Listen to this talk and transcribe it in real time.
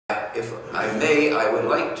If I may, I would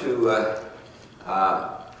like to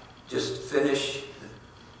just finish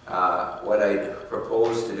what I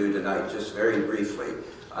proposed to do tonight, just very briefly.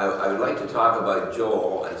 I would like to talk about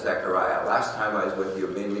Joel and Zechariah. Last time I was with you,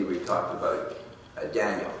 mainly we talked about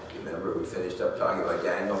Daniel. You remember we finished up talking about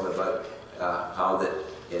Daniel and about how that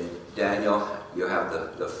in Daniel you have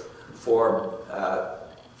the four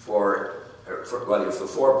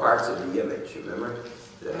parts of the image. You remember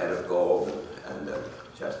the head of gold and the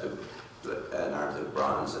chest of and arms of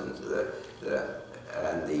bronze and the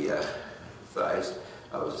thighs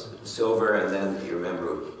of silver, and then you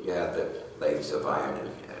remember you had the legs of iron and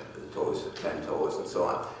the toes, 10 toes, and so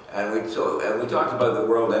on. And we talked about the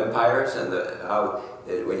world empires and how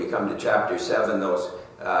when you come to chapter 7, those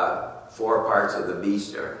four parts of the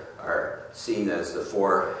beast are seen as the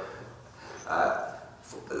four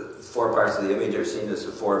parts of the image are seen as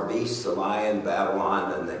the four beasts: the lion,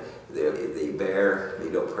 Babylon, and the bear,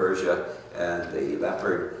 Medo-Persia, and the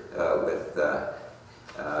leopard with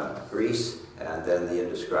Greece, and then the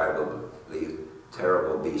indescribably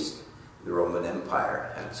terrible beast, the Roman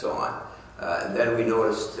Empire, and so on. And then we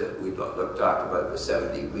noticed, we talked about the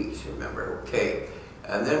 70 weeks, remember? Okay.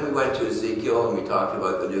 And then we went to Ezekiel and we talked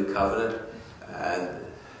about the new covenant, and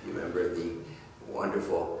you remember the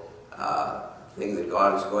wonderful thing that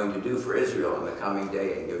God is going to do for Israel in the coming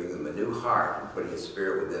day, and giving them a new heart and putting His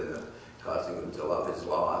Spirit within them, causing them to love His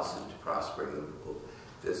laws and to prosper them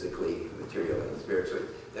physically, materially, and spiritually.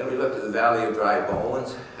 Then we looked at the valley of dry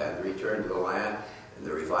bones and returned to the land and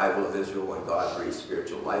the revival of Israel when God breathed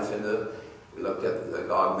spiritual life into them. We looked at the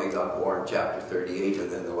Gog-Magog war in chapter 38, and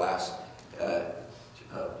then the last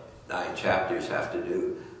 9 chapters have to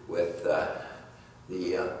do with the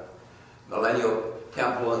millennial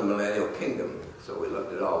temple and the millennial kingdom. So we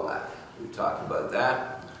looked at all that. We talked about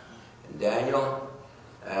that in Daniel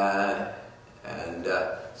and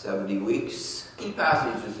 70 weeks. Key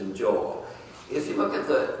passages in Joel. If you look at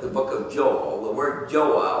the book of Joel, the word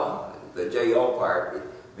Joel, the J-O part,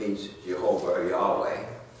 means Jehovah, Yahweh,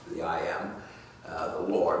 the I am, the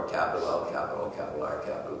Lord, capital L, capital R,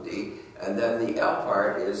 capital D. And then the L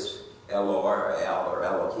part is Elor, El, or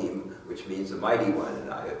Elohim, which means the mighty one.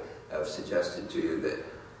 And I have suggested to you that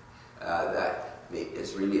that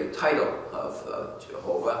is really a title of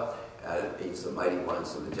Jehovah. It means the mighty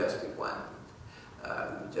ones, the majestic one.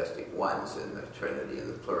 Majestic ones in the Trinity, in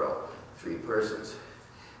the plural, 3 persons.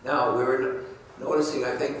 Now, we were noticing,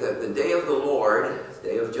 I think, that the day of the Lord, the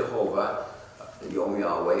day of Jehovah, the Yom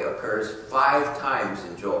Yahweh, occurs 5 times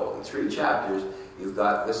in Joel. In 3 chapters, you've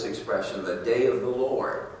got this expression, the day of the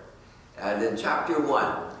Lord. And in chapter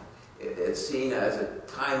 1, it's seen as a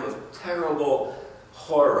time of terrible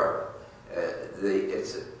horror.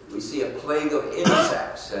 We see a plague of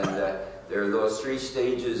insects, and there are those 3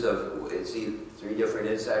 stages of, see 3 different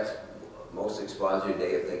insects. Most expository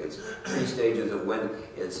day, I think it's 3 stages of wind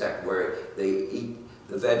insect, where they eat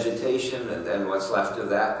the vegetation, and then what's left of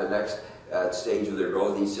that, the next stage of their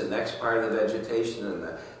growth eats the next part of the vegetation, and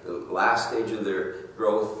the last stage of their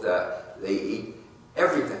growth, they eat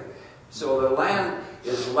everything. So the land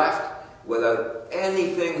is left without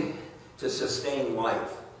anything to sustain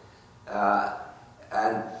life.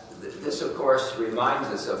 And this, of course, reminds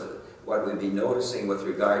us of what we'd be noticing with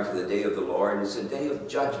regard to the day of the Lord. It's a day of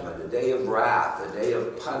judgment, a day of wrath, a day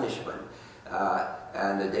of punishment,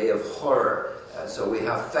 and a day of horror. So we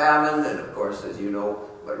have famine, and of course, as you know,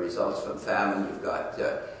 what results from famine, you've got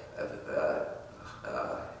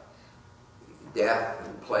death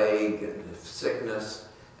and plague and sickness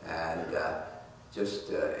and just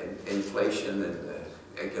inflation and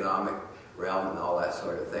economic realm and all that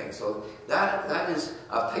sort of thing. So that is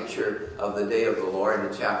a picture of the day of the Lord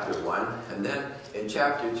in chapter 1. And then in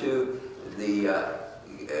chapter 2, the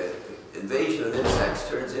invasion of insects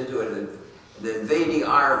turns into an invading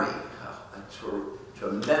army, a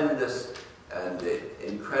tremendous and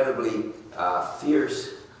incredibly fierce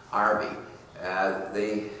army.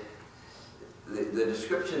 The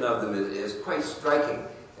description of them is quite striking,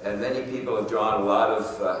 and many people have drawn a lot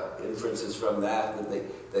of inferences from that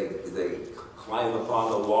they climb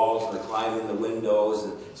upon the walls and they climb in the windows,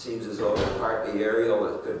 and it seems as though they're partly aerial.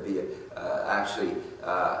 It could be actually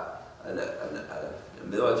a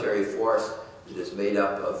military force that is made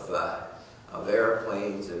up of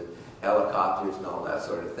airplanes and helicopters and all that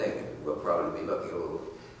sort of thing. And we'll probably be looking a little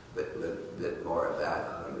bit more at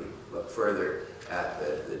that when we look further at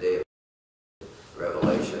the day of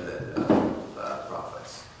Revelation and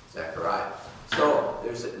prophets, Zechariah. So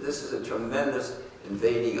this is a tremendous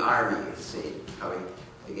invading army you've seen coming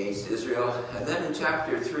against Israel. And then in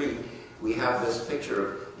chapter 3, we have this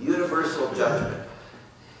picture of universal judgment.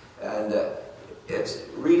 And it's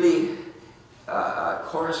really a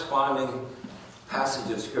corresponding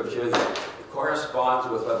passage of Scripture that corresponds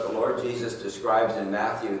with what the Lord Jesus describes in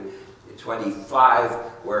Matthew 25,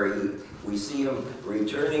 where we see him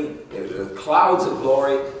returning with clouds of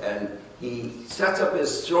glory, and he sets up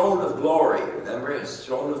his throne of glory. Remember, his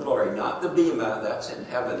throne of glory, not the bema, that's in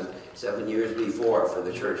heaven 7 years before for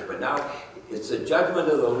the church, but now it's the judgment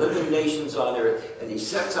of the living nations on earth, and he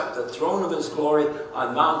sets up the throne of his glory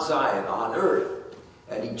on Mount Zion, on earth,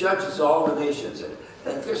 and he judges all the nations.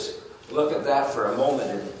 And just look at that for a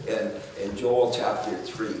moment in Joel chapter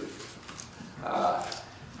 3.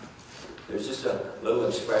 There's just a little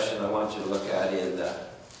expression I want you to look at in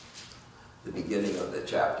the beginning of the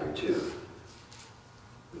chapter 2.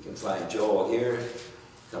 We can find Joel here.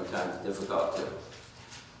 Sometimes it's difficult to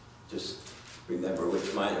just remember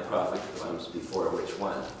which minor prophet comes before which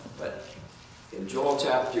one. But in Joel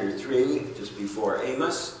chapter 3, just before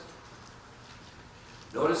Amos,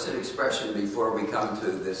 notice an expression before we come to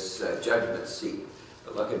this judgment seat.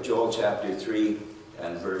 But look at Joel chapter 3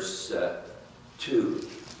 and verse 2.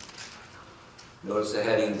 Notice the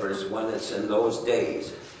heading, verse 1, it's in those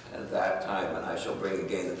days, and at that time, when I shall bring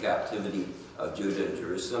again the captivity of Judah and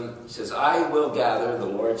Jerusalem. He says, I will gather, the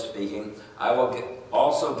Lord speaking, I will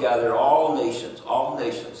also gather all nations, all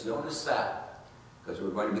nations. Notice that, because we're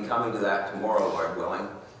going to be coming to that tomorrow, Lord willing,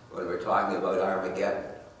 when we're talking about Armageddon.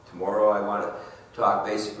 Tomorrow I want to talk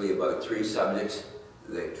basically about 3 subjects.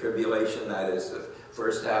 The tribulation, that is the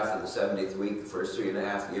first half of the 70th week, the first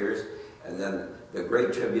 3.5 years, and then the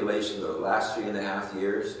great tribulation, the last 3.5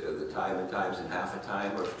 years, the time and times and half a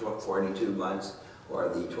time, or 42 months, or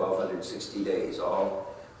the 1260 days,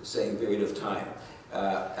 all the same period of time.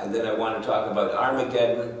 And then I want to talk about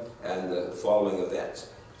Armageddon and the following events.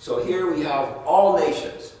 So here we have all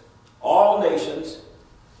nations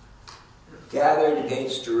gathered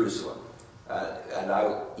against Jerusalem.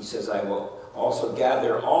 He says, I will also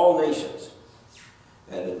gather all nations.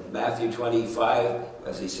 And in Matthew 25,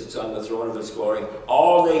 as he sits on the throne of his glory,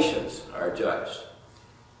 all nations are judged.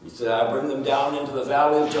 He said, I'll bring them down into the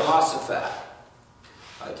valley of Jehoshaphat.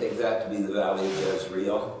 I take that to be the valley of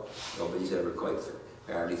Jezreel. Nobody's ever quite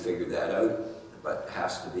apparently figured that out, but it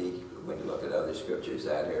has to be, when you look at other scriptures,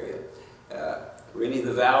 that area. Really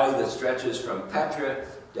the valley that stretches from Petra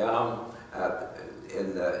down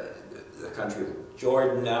in the country of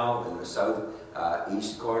Jordan now, in the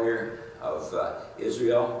southeast corner of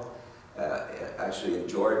Israel. Actually in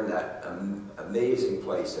Jordan, that amazing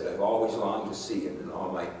place that I've always longed to see, and in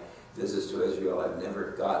all my visits to Israel I've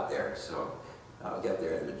never got there, so I'll get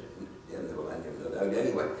there in the millennium, no doubt.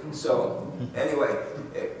 Anyway,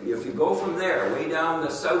 if you go from there, way down the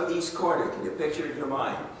southeast corner, can you picture it in your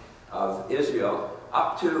mind, of Israel,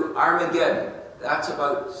 up to Armageddon, that's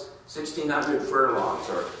about 1,600 furlongs,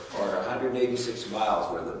 or 186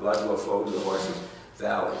 miles, where the blood will flow to the horses'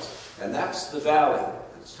 valleys. And that's the valley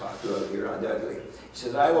that's talked about here undoubtedly. He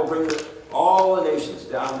says, I will bring all the nations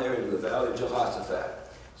down there into the valley of Jehoshaphat.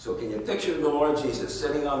 So can you picture the Lord Jesus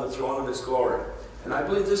sitting on the throne of his glory? And I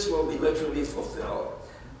believe this will be literally fulfilled.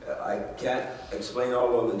 I can't explain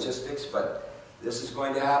all the logistics, but this is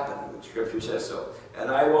going to happen. The Scripture says so. And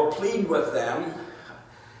I will plead with them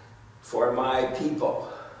for my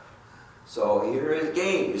people. So here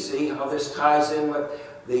again, you see how this ties in with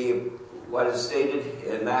what is stated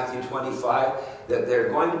in Matthew 25, that they're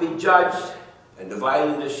going to be judged and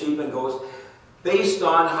divided into sheep and goats based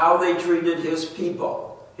on how they treated his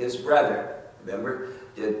people, his brethren. Remember,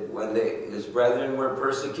 his brethren were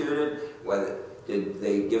persecuted? Did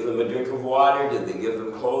they give them a drink of water? Did they give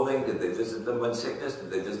them clothing? Did they visit them in sickness?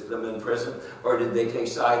 Did they visit them in prison? Or did they take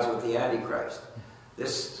sides with the Antichrist?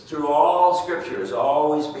 This, through all Scripture, has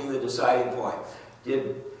always been the deciding point.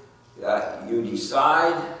 Did you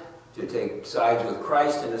decide to take sides with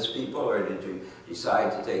Christ and his people, or did you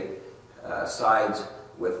decide to take sides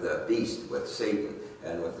with the beast, with Satan,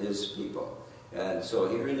 and with his people? And so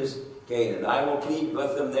here it is again, and I will plead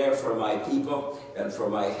with them there for my people and for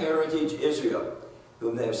my heritage Israel,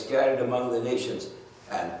 whom they have scattered among the nations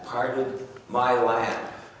and parted my land.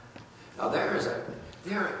 Now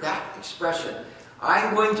that expression,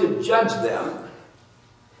 I'm going to judge them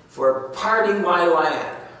for parting my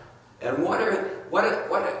land. And what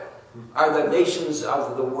are the nations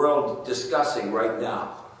of the world discussing right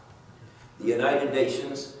now? The United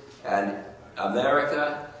Nations and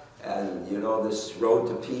America, and you know, this road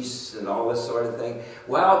to peace and all this sort of thing.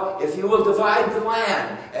 Well, if you will divide the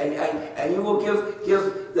land and you will give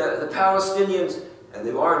the Palestinians, and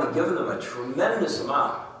they've already given them a tremendous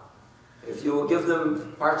amount, if you will give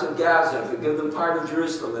them parts of Gaza, if you give them part of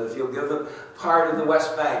Jerusalem, and if you'll give them part of the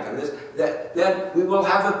West Bank, and then we will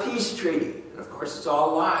have a peace treaty. of course, it's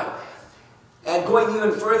all a lie. And going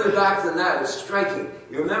even further back than that is striking.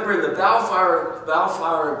 You remember in the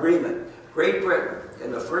Balfour Agreement, Great Britain,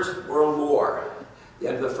 in the First World War, the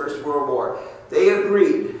end of the First World War, they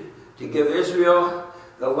agreed to give Israel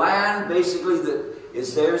the land, basically, that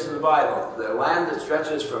is theirs in the Bible. The land that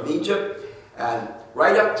stretches from Egypt and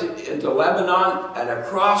right up into Lebanon and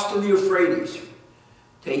across to the Euphrates,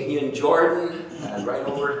 taking in Jordan and right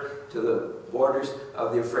over to the borders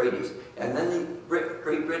of the Euphrates. And then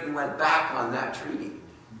Great Britain went back on that treaty.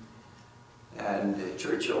 And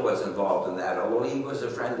Churchill was involved in that, although he was a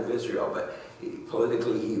friend of Israel, but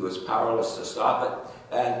politically he was powerless to stop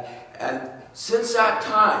it. And since that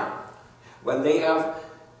time, when they have,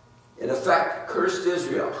 in effect, cursed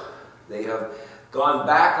Israel, they have gone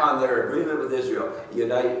back on their agreement with Israel.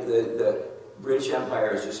 The British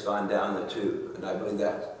Empire has just gone down the tube, and I believe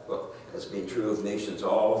that has been true of nations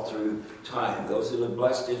all through time. Those that have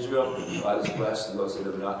blessed Israel, God has blessed, and those that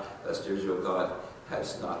have not blessed Israel, God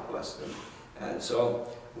has not blessed them. And so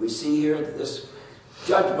we see here this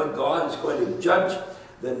judgment. God is going to judge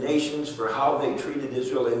the nations for how they treated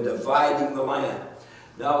Israel in dividing the land.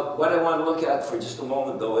 Now, what I want to look at for just a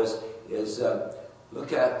moment, though, is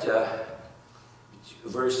look at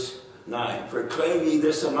verse 9. Proclaim ye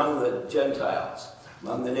this among the Gentiles,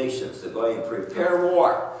 among the nations, that going, prepare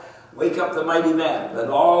war. Wake up the mighty men. Let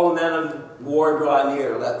all the men of war draw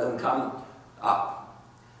near. Let them come up.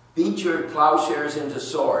 Beat your plowshares into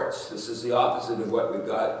swords. This is the opposite of what we've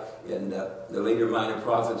got in the later minor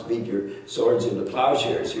prophets. Beat your swords into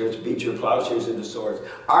plowshares. Here it's beat your plowshares into swords.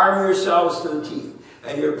 Arm yourselves to the teeth,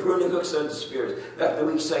 and your pruning hooks unto spears. Let the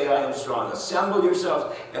weak say, I am strong. Assemble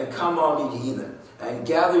yourselves, and come all ye heathen, and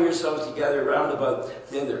gather yourselves together round about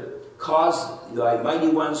thither. Cause thy mighty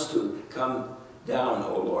ones to come down,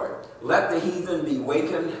 O Lord. Let the heathen be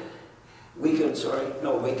wakened,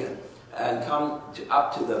 and come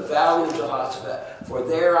up to the valley of Jehoshaphat. For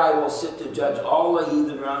there I will sit to judge all the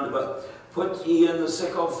heathen round about. Put ye in the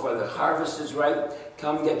sickle, for the harvest is ripe.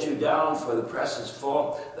 Come get you down, for the press is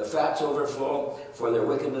full. The fats overflow, for their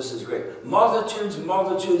wickedness is great. Multitudes,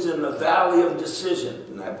 multitudes in the valley of decision.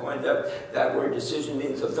 And I pointed out that word decision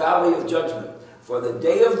means the valley of judgment. For the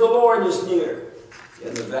day of the Lord is near.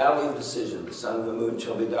 In the valley of decision, the sun and the moon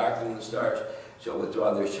shall be darkened, and the stars shall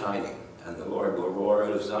withdraw their shining. And the Lord will roar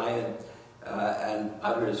out of Zion, and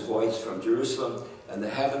utter his voice from Jerusalem, and the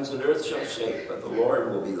heavens and earth shall shake, but the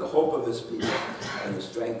Lord will be the hope of his people, and the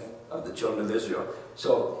strength of the children of Israel.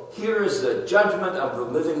 So here is the judgment of the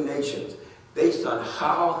living nations, based on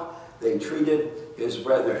how they treated his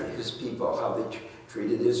brethren, his people, how they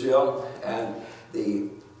treated Israel, and the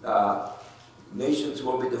nations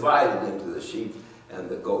will be divided into the sheep and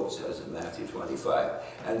the goats, as in Matthew 25.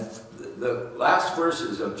 And the last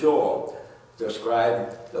verses of Joel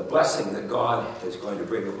describe the blessing that God is going to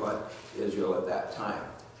bring upon Israel at that time.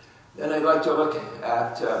 Then I'd like to look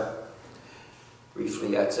at,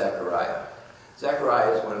 briefly at Zechariah.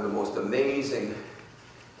 Zechariah is one of the most amazing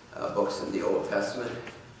books in the Old Testament.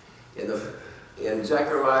 In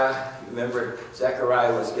Zechariah, remember,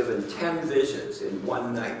 Zechariah was given 10 visions in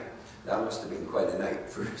one night. That must have been quite a night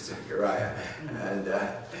for Zechariah. And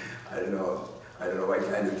I don't know what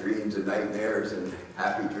kind of dreams and nightmares and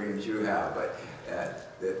happy dreams you have, but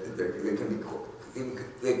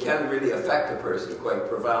they can really affect a person quite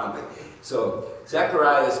profoundly. So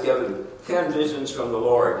Zechariah is given 10 visions from the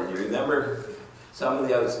Lord. And you remember some of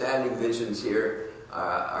the outstanding visions here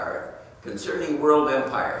are concerning world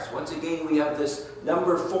empires. Once again, we have this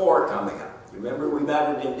number 4 coming up. Remember, we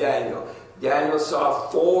met it in Daniel. Daniel saw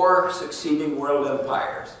 4 succeeding world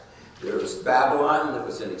empires. There was Babylon that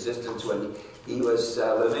was in existence when he was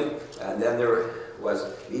living, and then there was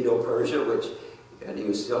Medo-Persia, and he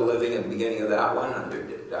was still living at the beginning of that one under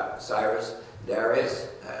Darius,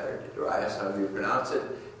 however you pronounce it,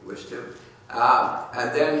 you wish to.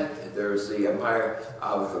 And then there's the empire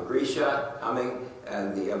of Grecia coming,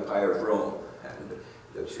 and the empire of Rome. And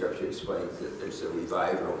the scripture explains that there's a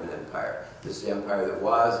revived Roman Empire. This is the empire that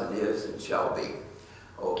was and is and shall be.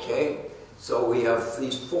 Okay? So we have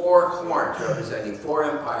these 4 horns representing 4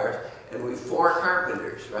 empires, and we have 4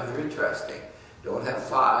 carpenters. Rather interesting. Don't have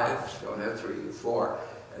 5, don't have 3, 4.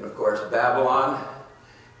 And of course, Babylon,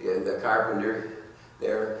 the carpenter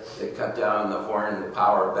there that cut down the horn, the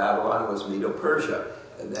power of Babylon was Medo-Persia.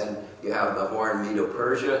 And then you have the horn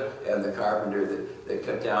Medo-Persia, and the carpenter that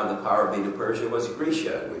cut down the power of Medo-Persia was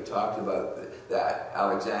Grecia. And we talked about that.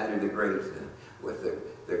 Alexander the Great with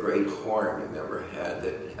the great horn, remember, that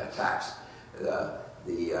attacks the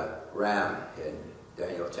ram in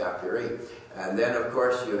Daniel chapter 8. And then, of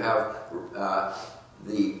course, you have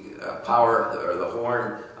the power or the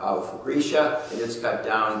horn of Grecia, and it's cut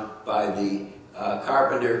down by the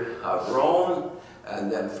carpenter of Rome,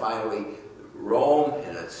 and then finally Rome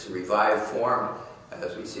in its revived form,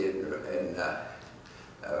 as we see it in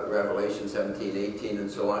Revelation 17, 18, and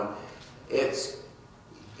so on. It's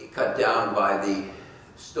cut down by the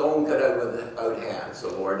stone cut out without hands, the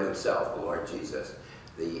Lord himself, the Lord Jesus,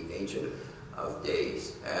 the Ancient of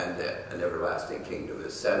Days, and an everlasting kingdom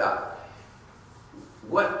is set up.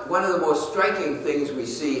 One of the most striking things we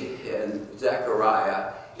see in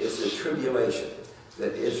Zechariah is the tribulation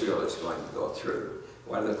that Israel is going to go through.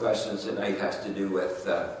 One of the questions tonight has to do with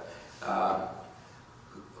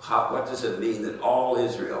what does it mean that all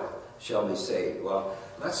Israel shall be saved? Well,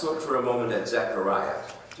 let's look for a moment at Zechariah.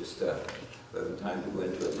 Just we don't have time to go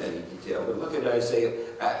into it in any detail, but look at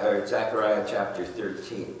Zechariah chapter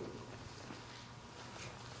 13.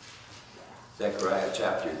 Zechariah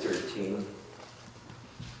chapter 13.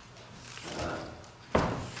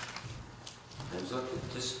 And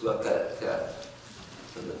just look at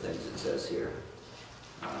some of the things it says here.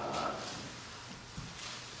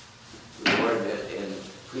 The Lord in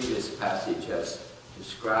previous passage has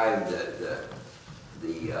described the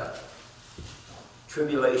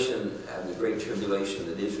tribulation and the great tribulation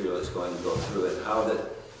that Israel is going to go through, and how that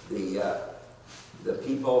the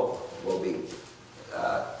people will be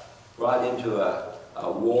brought into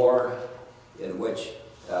a war in which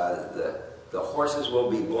the horses will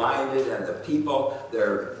be blinded, and the people,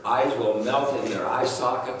 their eyes will melt in their eye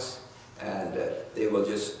sockets, and they will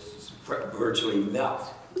just virtually melt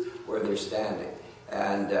where they're standing.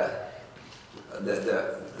 And the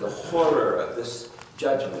horror of this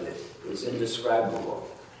judgment is indescribable.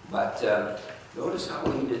 But notice how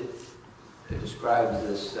he describes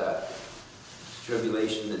this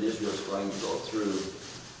tribulation that Israel is going to go through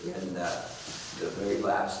in the very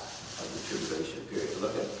last of the tribulation period.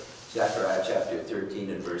 Look at Zechariah chapter 13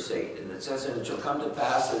 and verse 8. And it says, "And it shall come to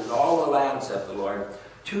pass that in all the land, saith the Lord,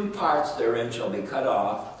 2 parts therein shall be cut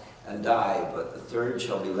off and die, but the third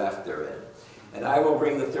shall be left therein. And I will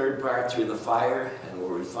bring the third part through the fire, and will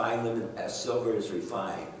refine them as silver is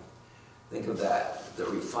refined." Think of that, the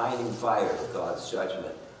refining fire of God's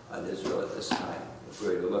judgment on Israel at this time. If we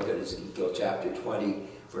were to look at Ezekiel chapter 20,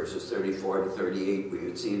 verses 34 to 38, we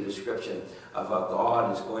would see a description of how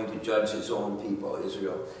God is going to judge his own people,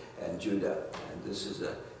 Israel and Judah. And this is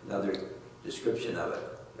another description of it.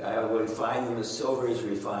 I will refine them as silver is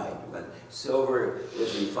refined. When silver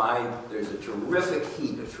is refined, there's a terrific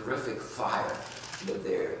heat, a terrific fire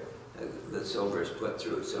that silver is put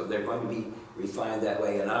through. So they're going to be refined that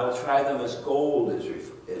way. "And I will try them as gold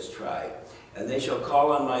is tried. And they shall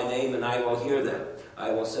call on my name, and I will hear them.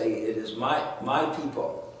 I will say, it is my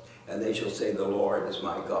people. And they shall say, the Lord is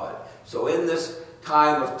my God." So in this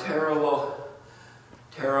time of terrible,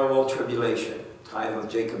 terrible tribulation, time of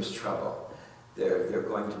Jacob's trouble, they're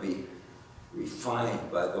going to be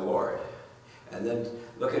refined by the Lord. And then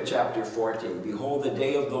look at chapter 14. "Behold, the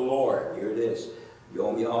day of the Lord," here it is,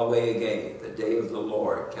 Yom Yahweh again, the day of the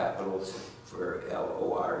Lord, capitals for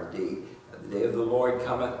L-O-R-D. "The day of the Lord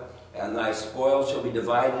cometh, and thy spoil shall be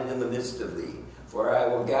divided in the midst of thee. For I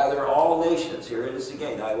will gather all nations," here it is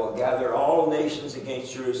again, "I will gather all nations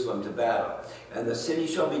against Jerusalem to battle. And the city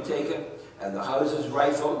shall be taken, and the houses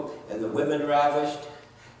rifled, and the women ravished,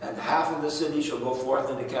 and half of the city shall go forth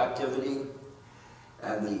into captivity,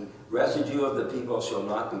 and the residue of the people shall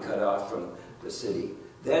not be cut off from the city.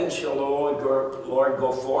 Then shall the Lord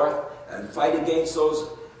go forth and fight against those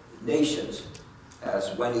nations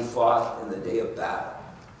as when he fought in the day of battle.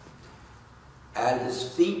 And his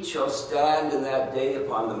feet shall stand in that day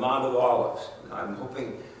upon the Mount of Olives." Now, I'm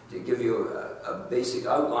hoping to give you a basic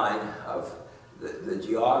outline of the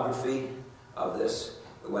geography of this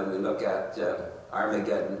when we look at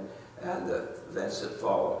Armageddon and the events that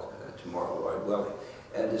follow tomorrow, Lord willing.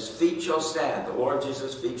 "And his feet shall stand," the Lord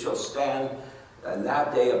Jesus' feet shall stand in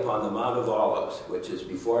that day upon the Mount of Olives, which is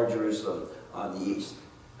before Jerusalem on the east.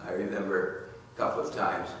 I remember a couple of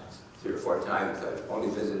times, 3 or 4 times, I've only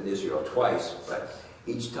visited Israel twice, but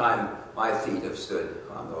each time my feet have stood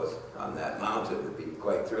on that mountain. It would be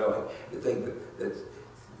quite thrilling to think that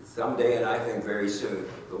someday, and I think very soon,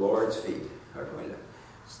 the Lord's feet are going to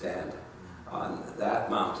stand on that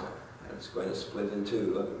mountain, and it's going to split in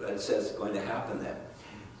two. Look, it says it's going to happen then.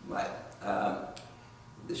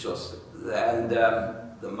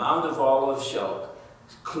 The Mount of Olives shall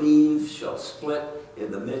cleave, shall split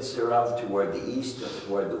in the midst thereof toward the east and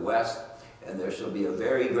toward the west, and there shall be a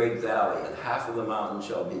very great valley, and half of the mountain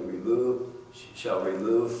shall remove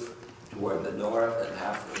toward the north, and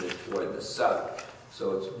half of it toward the south.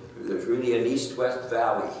 So there's really an east-west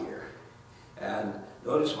valley here. And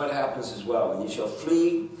Notice what happens as well. When you shall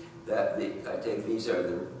flee, I take these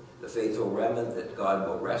are the faithful remnant that God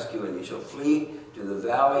will rescue, and you shall flee to the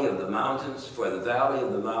valley of the mountains, for the valley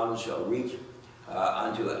of the mountains shall reach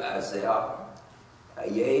unto Azal.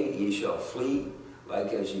 Yea, ye shall flee,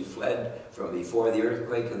 like as ye fled from before the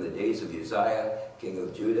earthquake in the days of Uzziah, king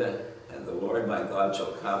of Judah, and the Lord my God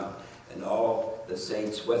shall come, and all the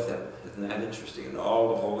saints with him. Isn't that interesting? And all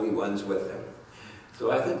the holy ones with him.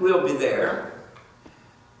 So I think we'll be there,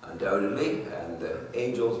 undoubtedly, and the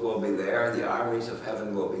angels will be there, the armies of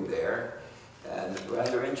heaven will be there. And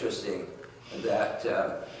rather interesting that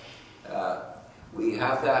we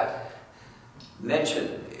have that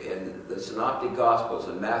mentioned in the Synoptic Gospels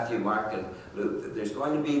in Matthew, Mark, and Luke, that there's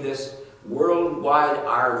going to be this worldwide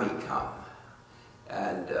army come.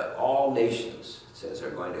 And all nations, it says, are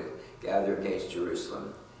going to gather against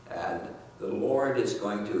Jerusalem. And the Lord is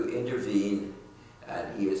going to intervene,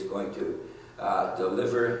 and he is going to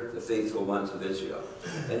deliver the faithful ones of Israel.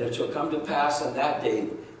 And it shall come to pass on that day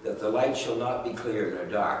that the light shall not be clear nor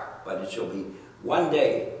dark, but it shall be one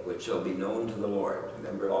day which shall be known to the Lord.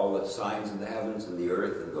 Remember, all the signs in the heavens and the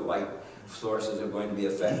earth and the light sources are going to be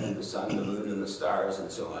affected, the sun, the moon, and the stars, and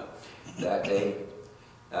so on. That day,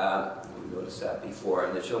 we noticed that before,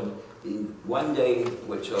 and it shall be one day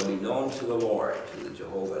which shall be known to the Lord, to the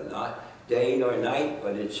Jehovah, not day nor night,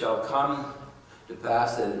 but it shall come to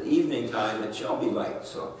pass that at evening time it shall be light.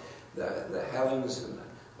 So the heavens and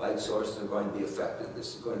the light sources are going to be affected.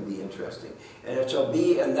 This is going to be interesting. And it shall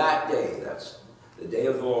be in that day, that's the day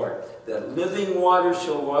of the Lord, that living waters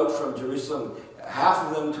shall go out from Jerusalem, half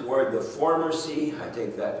of them toward the former sea, I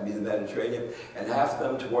take that to be the Mediterranean, and half of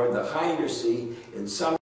them toward the hinder sea. In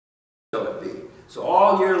summer shall it be. So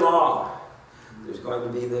all year long, there's going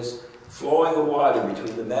to be this flowing of water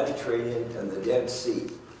between the Mediterranean and the Dead Sea.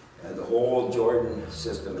 And the whole Jordan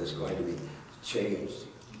system is going to be changed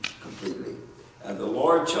completely. And the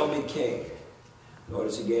Lord shall be king.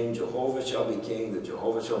 Notice again, Jehovah shall be king. The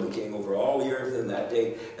Jehovah shall be king over all the earth in that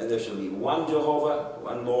day. And there shall be one Jehovah,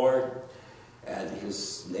 one Lord, and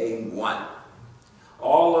his name one.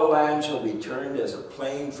 All the land shall be turned as a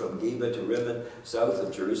plain from Geba to Rimmon, south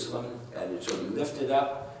of Jerusalem, and it shall be lifted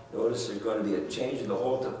up. Notice there's going to be a change in the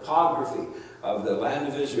whole topography of the land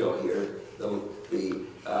of Israel here. The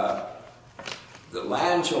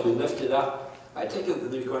land shall be lifted up. I take it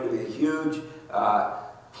that there's going to be a huge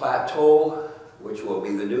plateau, which will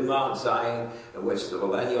be the new Mount Zion, in which the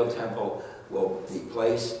millennial temple will be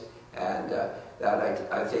placed, and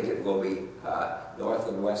that I think it will be north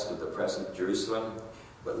and west of the present Jerusalem,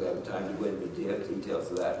 but we haven't time to go into details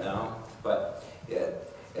of that now. But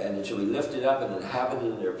and it shall be lifted up and inhabited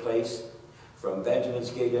in their place, from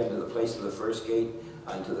Benjamin's gate unto the place of the first gate,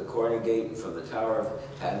 unto the corner gate, and from the tower of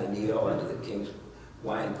Hananiel unto the king's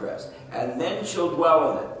winepress. And men shall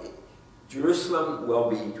dwell in it. Jerusalem will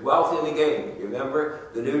be dwelt in again. You remember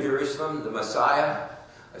the New Jerusalem, the Messiah?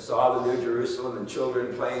 I saw the New Jerusalem and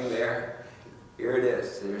children playing there. Here it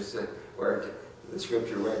is. There's the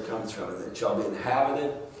scripture where it comes from. And it shall be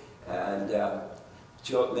inhabited, and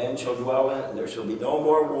men shall dwell in it, and there shall be no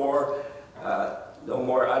more war, no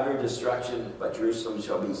more utter destruction, but Jerusalem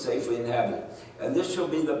shall be safely inhabited. And this shall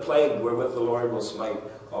be the plague wherewith the Lord will smite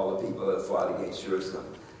all the people that fought against Jerusalem.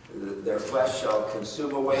 Their flesh shall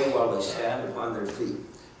consume away while they stand upon their feet.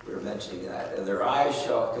 We were mentioning that. And their eyes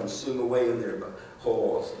shall consume away in their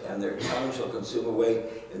holes, and their tongue shall consume away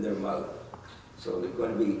in their mouth. So there's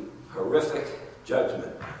going to be horrific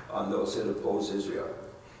judgment on those that oppose Israel.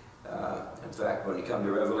 In fact, when you come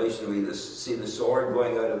to Revelation, we see the sword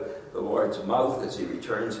going out of the Lord's mouth as he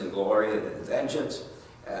returns in glory and in vengeance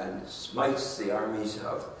and smites the armies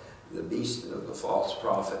of the beast and of the false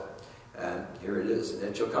prophet. And here it is. And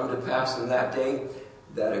it shall come to pass in that day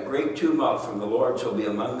that a great tumult from the Lord shall be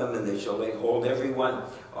among them, and they shall lay hold every one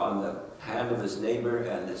on the hand of his neighbor,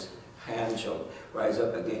 and his hand shall rise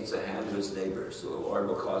up against the hand of his neighbor. So the Lord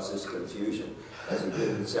will cause this confusion, as he did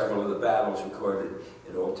in several of the battles recorded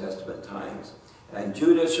in Old Testament times. And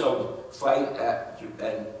Judah shall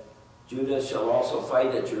also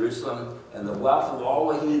fight at Jerusalem, and the wealth of all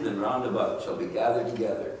the heathen round about shall be gathered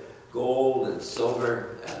together, gold and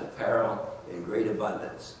silver and apparel in great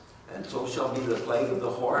abundance. And so shall be the plague of the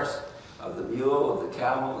horse, of the mule, of the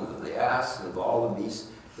camel, and of the ass, and of all the beasts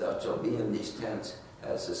that shall be in these tents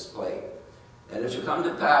as this plague. And it shall come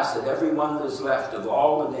to pass that every one that is left of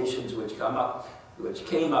all the nations which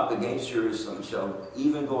came up against Jerusalem shall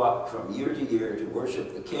even go up from year to year to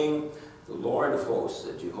worship the King, the Lord of hosts,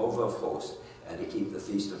 the Jehovah of hosts, and to keep the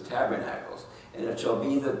Feast of Tabernacles. And it shall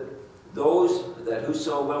be that those that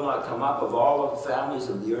whoso will not come up of all the families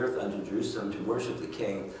of the earth unto Jerusalem to worship the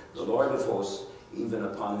King, the Lord of hosts, even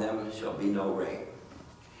upon them shall be no rain.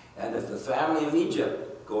 And if the family of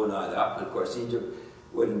Egypt go not up, of course Egypt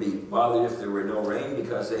wouldn't be bothered if there were no rain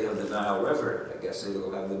because they have the Nile River. I guess they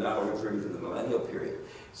will have the Nile River even the millennial period.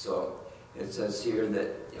 So it says here that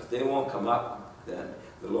if they won't come up, then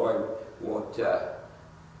the Lord won't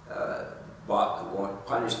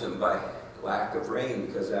punish them by lack of rain,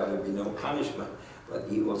 because that would be no punishment. But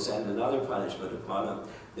he will send another punishment upon them.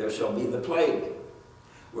 There shall be the plague,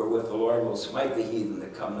 wherewith the Lord will smite the heathen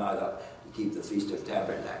that come not up to keep the Feast of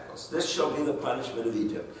Tabernacles. This shall be the punishment of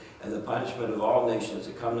Egypt, and the punishment of all nations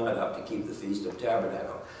that come not up to keep the Feast of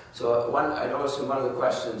Tabernacle. So I noticed in one of the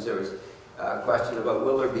questions there was a question about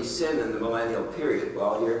will there be sin in the millennial period.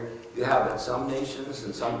 Well, you have it. Some nations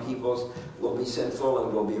and some peoples will be sinful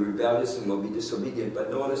and will be rebellious and will be disobedient. But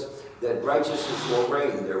notice that righteousness will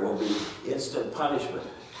reign. There will be instant punishment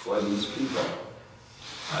for these people.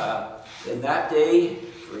 In that day,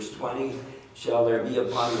 verse 20, shall there be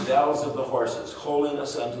upon the bells of the horses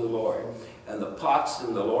holiness unto the Lord, and the pots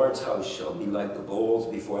in the Lord's house shall be like the bowls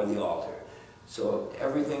before the altar. So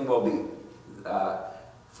everything will be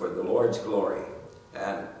for the Lord's glory.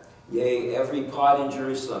 And yea, every pot in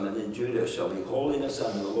Jerusalem and in Judah shall be holiness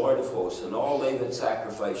unto the Lord of hosts, and all they that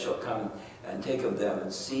sacrifice shall come and take of them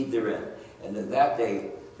and seed therein. And in that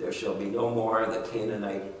day there shall be no more the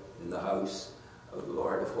Canaanite in the house of the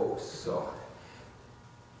Lord of hosts. So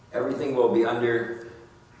everything will be under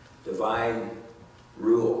divine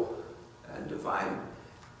rule and divine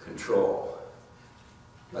control.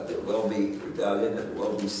 But there will be rebellion and there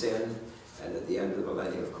will be sin, and at the end of the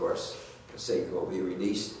millennium, of course, Satan will be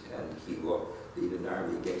released and he will lead an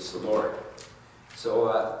army against the Lord.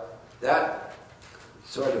 So that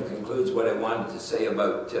sort of concludes what I wanted to say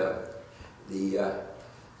about the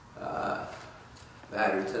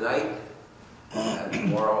matter tonight. And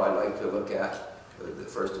tomorrow I'd like to look at,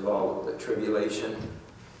 first of all, the tribulation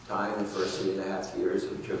time, the first 3.5 years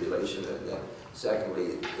of tribulation, and then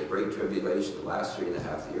secondly, the Great Tribulation, the last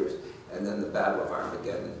 3.5 years, and then the Battle of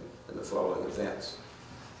Armageddon and the following events.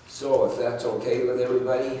 So if that's okay with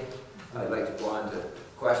everybody, I'd like to go on to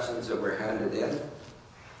questions that were handed in.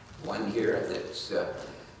 One here that's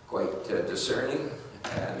quite discerning,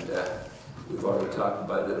 and we've already talked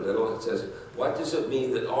about it a little. It says, what does it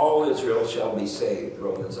mean that all Israel shall be saved?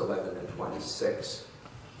 Romans 11 and 26.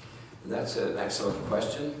 And that's an excellent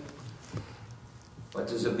question. What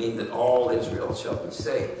does it mean that all Israel shall be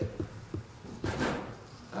saved?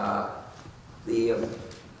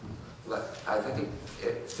 I think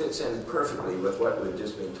it fits in perfectly with what we've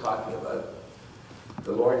just been talking about.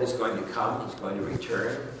 The Lord is going to come, he's going to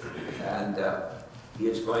return, and he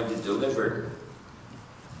is going to deliver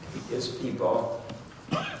his people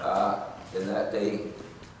in that day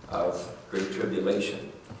of great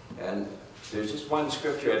tribulation. And there's just one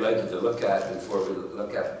scripture I'd like you to look at before we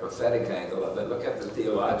look at the prophetic angle of it. Look at the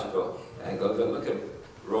theological angle of it. Look at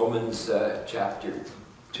Romans chapter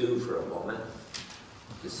 2 for a moment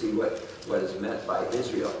to see what is meant by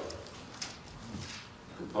Israel.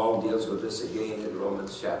 And Paul deals with this again in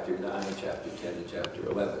Romans chapter 9, chapter 10, and chapter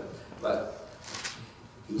 11. But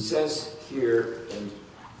he says here in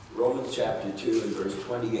Romans chapter 2 and verse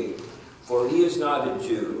 28, for he is not a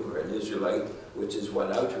Jew or an Israelite, which is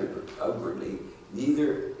one outwardly,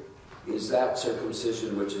 neither is that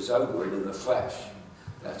circumcision which is outward in the flesh.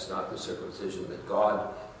 That's not the circumcision that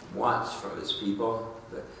God wants from his people,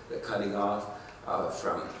 the cutting off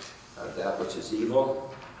from that which is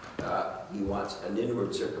evil. He wants an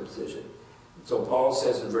inward circumcision. So Paul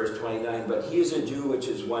says in verse 29, but he is a Jew which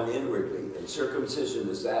is one inwardly, and circumcision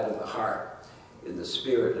is that of the heart, in the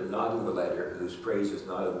spirit and not in the letter, whose praise is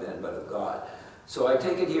not of men but of God. So I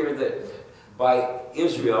take it here that by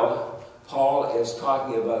Israel, Paul is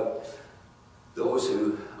talking about those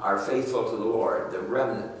who are faithful to the Lord, the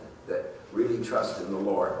remnant that really trust in the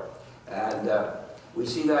Lord. And we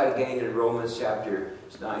see that again in Romans chapter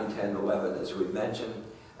 9, 10, 11, as we mentioned.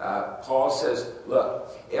 Paul says, look,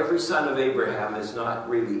 every son of Abraham is not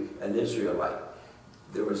really an Israelite.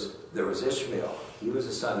 There was Ishmael. He was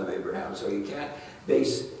a son of Abraham. So you can't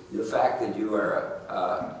base the fact that you are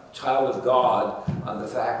a child of God on the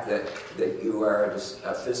fact that you are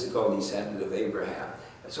a physical descendant of Abraham.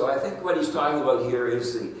 So I think what he's talking about here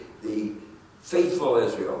is the faithful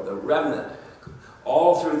Israel, the remnant.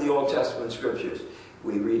 All through the Old Testament scriptures,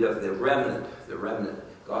 we read of the remnant, the remnant.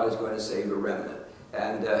 God is going to save a remnant.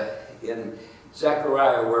 And in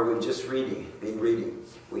Zechariah, where we've just been reading,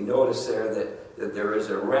 we notice there that there is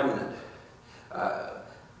a remnant.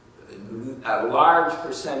 A large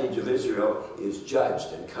percentage of Israel is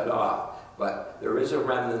judged and cut off, but there is a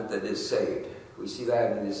remnant that is saved. We see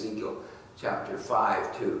that in Ezekiel chapter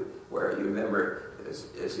 5 too, where you remember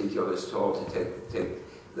Ezekiel is told to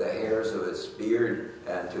take the hairs of his beard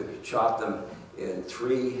and to chop them in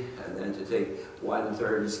 3, and then to take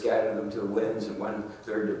 1/3 and scatter them to the winds, and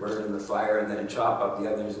 1/3 to burn in the fire, and then chop up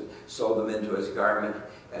the others and sew them into his garment.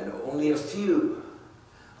 And only a few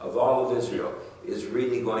of all of Israel is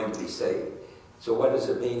really going to be saved. So what does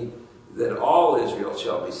it mean that all Israel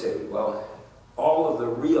shall be saved? Well, all of the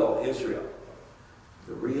real Israel,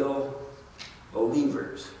 the real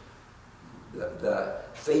believers, the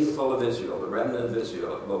faithful of Israel, the remnant of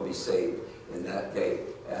Israel will be saved in that day.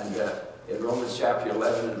 And in Romans chapter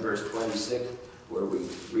 11 and verse 26, where we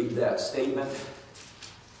read that statement,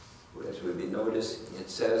 as we've been noticed, it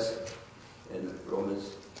says in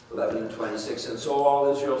Romans 11 and 26, and so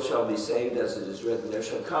all Israel shall be saved, as it is written, there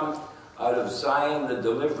shall come out of Zion the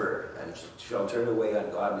deliverer, and shall turn away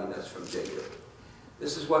ungodliness from Jacob.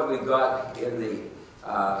 This is what we got in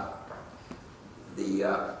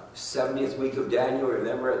the 70th week of Daniel.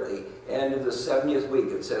 Remember, at the end of the 70th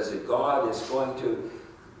week, it says that God is going to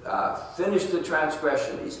finish the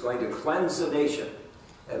transgression. He's going to cleanse the nation.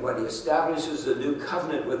 And when he establishes a new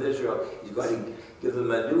covenant with Israel, he's going to give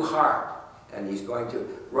them a new heart. And he's going to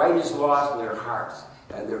write his laws in their hearts.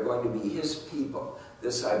 And they're going to be his people.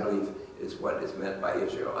 This, I believe, is what is meant by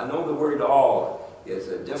Israel. I know the word all is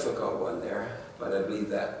a difficult one there, but I believe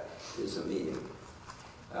that is the meaning.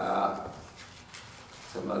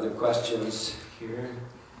 Some other questions here.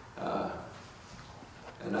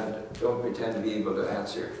 And I don't pretend to be able to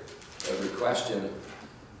answer every question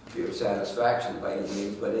to your satisfaction by any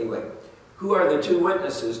means, but anyway, who are the 2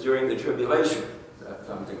 witnesses during the tribulation? That's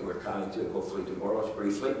something we're coming to hopefully tomorrow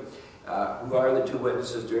briefly. Who are the 2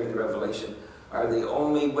 witnesses during the revelation? Are they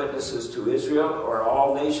only witnesses to Israel or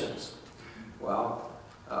all nations? Well,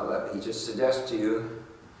 let me just suggest to you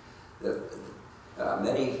that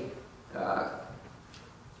many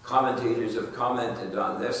commentators have commented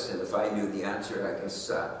on this, and if I knew the answer, I guess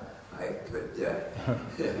I could,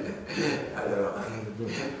 I don't know,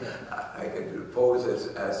 I could pose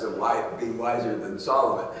as being wiser than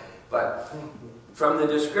Solomon. But from the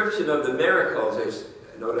description of the miracles, there's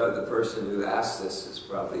no doubt the person who asked this is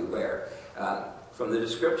probably aware. From the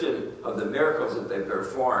description of the miracles that they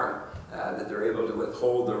perform, that they're able to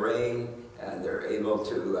withhold the rain, and they're able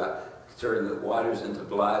to turn the waters into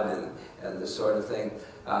blood, and this sort of thing,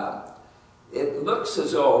 it looks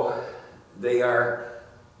as though they are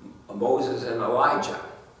Moses and Elijah.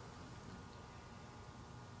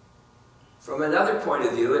 From another point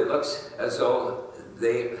of view, it looks as though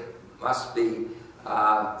they must be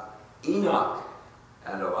Enoch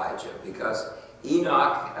and Elijah, because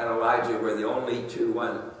Enoch and Elijah were the only two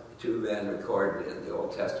men recorded in the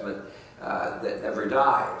Old Testament that never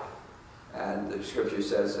died. And the scripture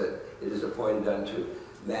says that it is appointed unto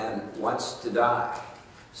man once to die.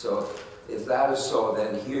 So if that is so,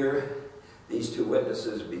 then here these 2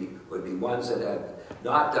 witnesses would be ones that had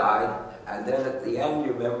not died. And then at the end,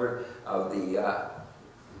 you remember, of the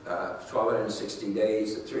 1260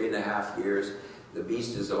 days, the 3.5 years, the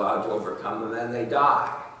beast is allowed to overcome them, and they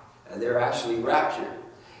die. And they're actually raptured.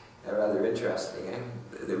 They're rather interesting, eh?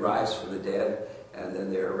 They rise from the dead, and then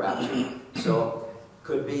they're raptured. So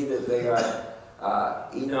could be that they are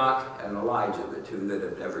Enoch and Elijah, the 2 that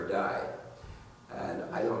have never died. And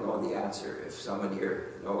I don't know the answer. If someone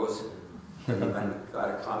here knows, anyone got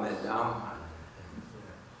a comment now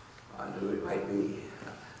on who it might be?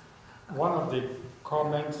 One of the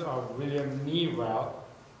comments of William Newell,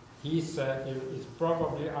 he said it's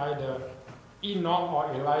probably either Enoch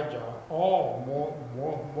or Elijah, or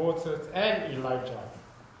Moses and Elijah.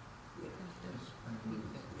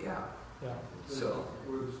 Yeah. Yeah. So,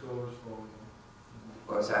 where the scholars fall.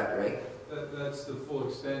 was that right? That's the full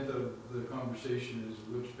extent of the conversation, is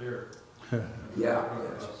which pair. Yeah,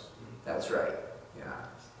 that's right. Yeah.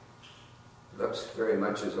 Looks very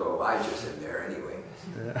much as though Elijah's in there anyway.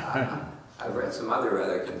 I've read some other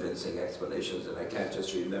rather convincing explanations, and I can't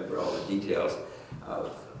just remember all the details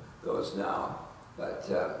of those now. But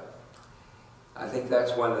I think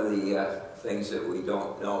that's one of the things that we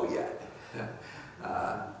don't know yet.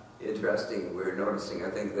 Interesting, we're noticing,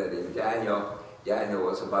 I think, that in Daniel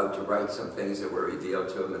was about to write some things that were revealed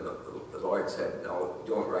to him, and the Lord said, no,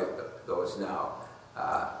 don't write those now.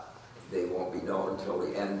 They won't be known until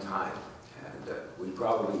the end time. And we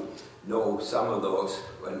probably know some of those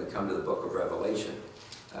when we come to the book of Revelation.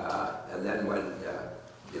 And then when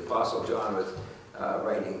the Apostle John was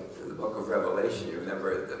writing the book of Revelation, you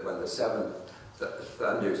remember that when the 7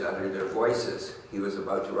 thunders uttered their voices, he was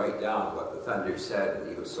about to write down what the thunders said, and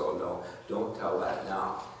he was told, no, don't tell that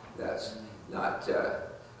now. That's not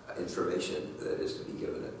information that is to be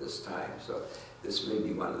given at this time. So this may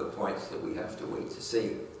be one of the points that we have to wait to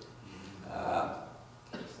see.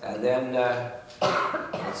 And then,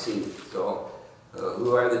 let's see, so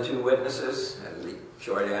who are the two witnesses? And the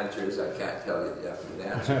short answer is I can't tell you the definite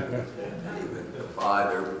answer. Even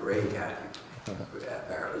Bob or Ray can't,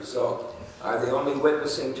 apparently. So, are they only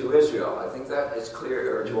witnessing to Israel? I think that is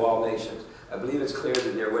clear, or to all nations. I believe it's clear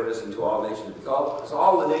that they're witnessing to all nations, because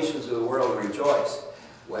all the nations of the world rejoice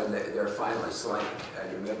when they're finally slain.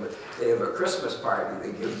 And remember, they have a Christmas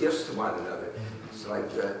party. They give gifts to one another. It's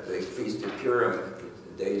like the Feast of Purim,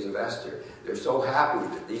 the days of Esther. They're so happy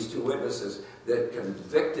that these two witnesses that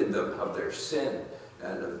convicted them of their sin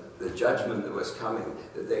and of the judgment that was coming,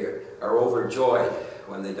 that they are overjoyed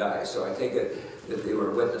when they die. So I take it that they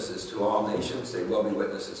were witnesses to all nations. They will be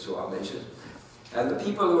witnesses to all nations. And the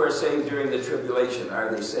people who are saved during the tribulation,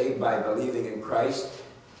 are they saved by believing in Christ,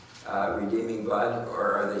 redeeming blood,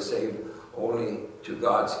 or are they saved only to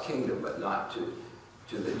God's kingdom, but not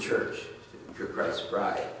to the church, to Christ's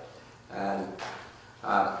bride? And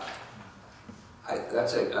that's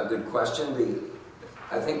a good question.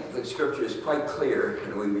 I think the scripture is quite clear,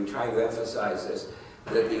 and we've been trying to emphasize this,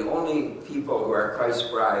 that the only people who are Christ's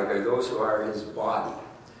bride are those who are his body.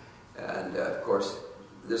 And of course,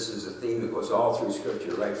 this is a theme that goes all through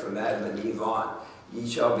scripture, right from Adam and Eve on. Ye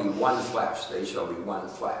shall be one flesh, they shall be one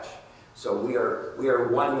flesh. So we are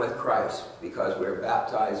one with Christ, because we are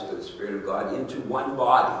baptized with the Spirit of God into one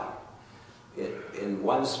body, in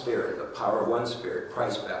one Spirit, the power of one Spirit.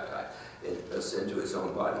 Christ baptized us into his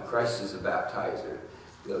own body. Christ is the baptizer.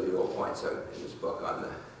 Billy O points out in his book on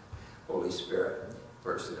the Holy Spirit,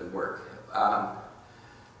 person and work. The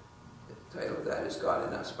title of that is God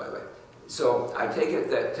in Us, by the way. So I take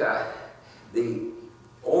it that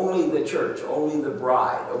only the church, only the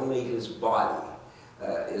bride, only his body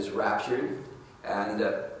is raptured. And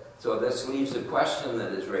so this leaves a question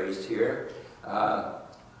that is raised here.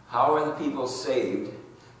 How are the people saved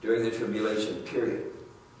during the tribulation period?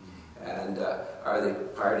 And are they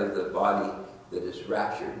part of the body that is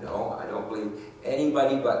raptured? No, I don't believe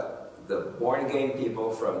anybody but the born-again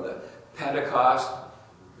people from the Pentecost,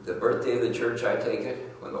 the birthday of the church, I take it,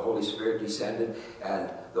 when the Holy Spirit descended, and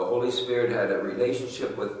the Holy Spirit had a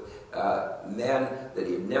relationship with men that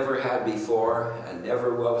he had never had before and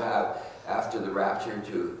never will have after the rapture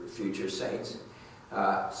to future saints.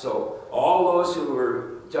 So all those who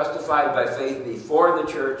were justified by faith before the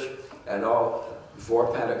church, and all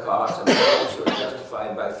before Pentecost, and those who are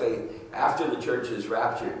justified by faith after the church is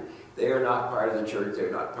raptured, they are not part of the church,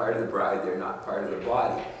 they're not part of the bride, they're not part of the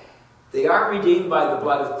body. They are redeemed by the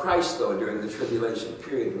blood of Christ, though, during the tribulation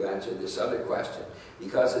period, to answer this other question,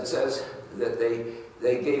 because it says that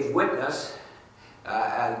they gave witness,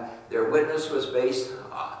 and their witness was based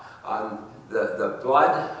on the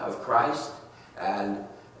blood of Christ and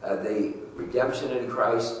the redemption in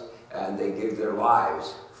Christ, and they gave their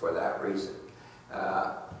lives for that reason.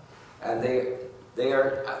 And they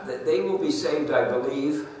will be saved, I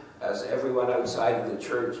believe, as everyone outside of the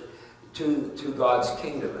church, to God's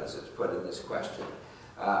kingdom, as it's put in this question.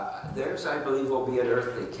 Theirs, I believe, will be an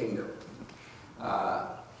earthly kingdom.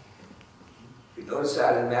 You notice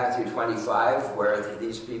that in Matthew 25, where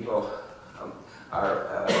these people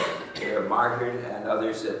they are martyred, and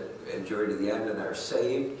others that endure to the end and are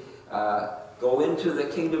saved, go into the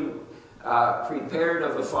kingdom prepared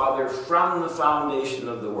of the Father from the foundation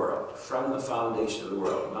of the world. From the foundation of the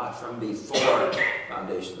world, not from before the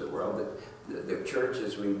foundation of the world. The church,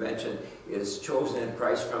 as we mentioned, is chosen in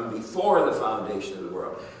Christ from before the foundation of the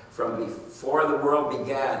world. From before the world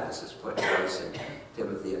began, as is put twice in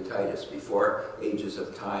Timothy and Titus, before ages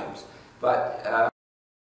of times. But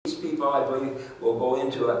these people, I believe, will go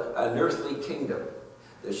into an earthly kingdom.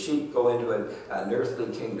 The sheep go into an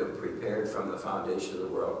earthly kingdom prepared from the foundation of the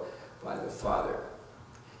world by the Father.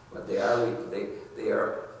 But they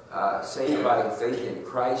are saved by faith in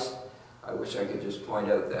Christ. I wish I could just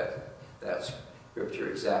point out that scripture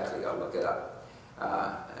exactly. I'll look it up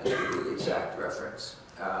and give you the exact reference.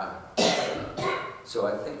 So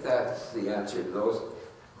I think that's the answer to those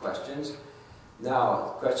questions.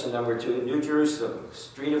 Now, question number 2, New Jerusalem,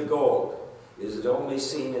 street of gold, is it only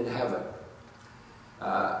seen in heaven?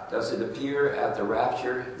 Does it appear at the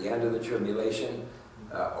rapture, the end of the tribulation,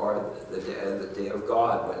 or the day of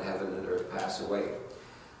God when heaven and earth pass away?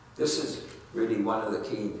 This is really one of the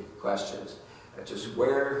key questions. Just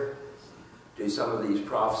where do some of these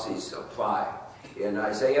prophecies apply? In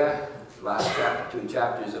Isaiah, last 2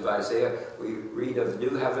 chapters of Isaiah, we read of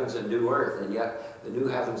new heavens and new earth, and yet the new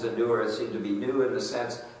heavens and new earth seem to be new in the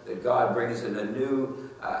sense that God brings in a new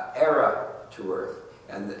era to earth,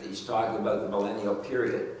 and that he's talking about the millennial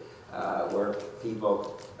period. where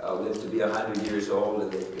people live to be 100 years old,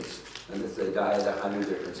 and if they die at 100,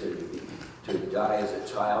 they're considered to die as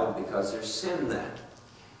a child because there's sin then.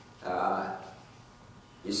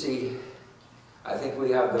 You see, I think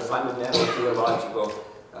we have the fundamental theological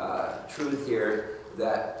truth here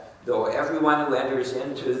that though everyone who enters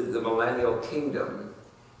into the millennial kingdom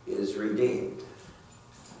is redeemed,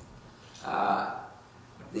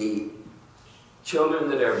 the children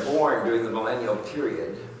that are born during the millennial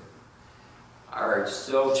period are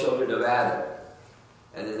still children of Adam.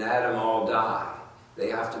 And in Adam all die. They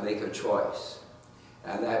have to make a choice.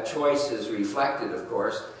 And that choice is reflected, of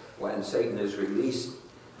course, when Satan is released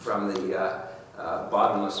from the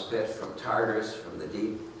bottomless pit, from Tartarus, from the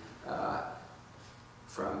deep, at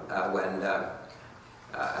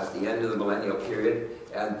the end of the millennial period.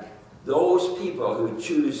 And those people who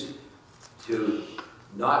choose to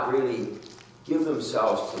not really give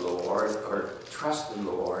themselves to the Lord or trust in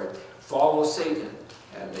the Lord follow Satan,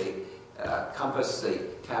 and they compass the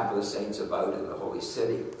camp of the saints about in the holy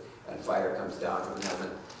city, and fire comes down from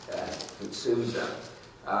heaven and consumes them.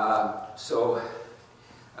 How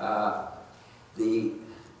do you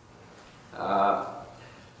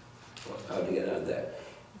get on that?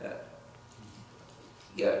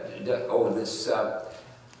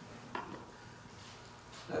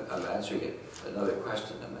 I'm answering it. Another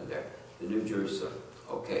question in there. The New Jerusalem.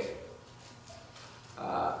 Okay.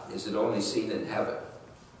 Is it only seen in heaven?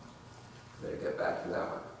 Better get back to that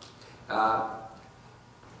one.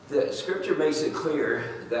 The scripture makes it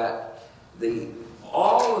clear that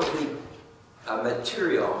all of the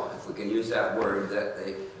material, if we can use that word, that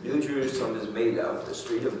the New Jerusalem is made of, the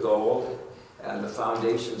street of gold and the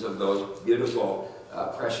foundations of those beautiful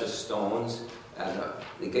precious stones and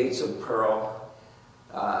the gates of pearl,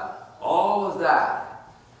 all of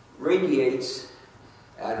that radiates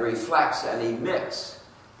and reflects and emits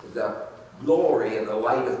the glory and the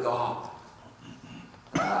light of God.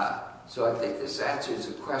 So I think this answers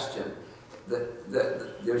the question.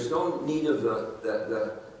 There's no need of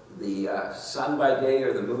the sun by day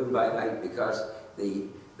or the moon by night, because the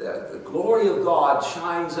glory of God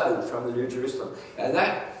shines out from the New Jerusalem. And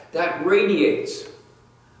that radiates,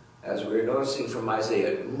 as we're noticing from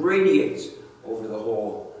Isaiah, it radiates over the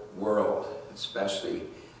whole world, especially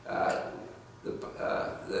the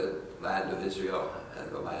land of Israel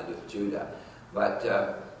and the land of Judah. But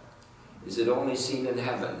is it only seen in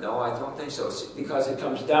heaven? No, I don't think so, because it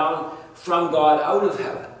comes down from God out of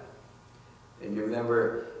heaven. And you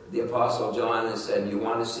remember the Apostle John has said, you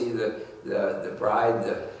want to see the bride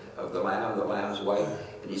of the Lamb's wife,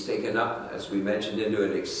 and he's taken up, as we mentioned, into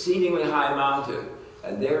an exceedingly high mountain,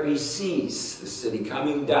 and there he sees the city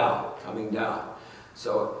coming down.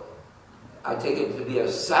 So I take it to be a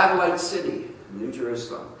satellite city, New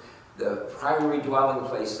Jerusalem, the primary dwelling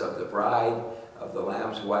place of the bride of the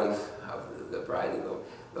Lamb's wife, of the bride of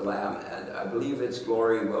the Lamb, and I believe its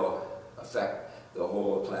glory will affect the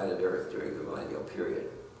whole of planet Earth during the millennial period.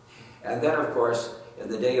 And then, of course, in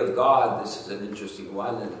the day of God, this is an interesting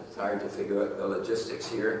one, and it's hard to figure out the logistics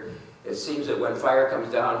here. It seems that when fire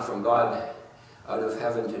comes down from God out of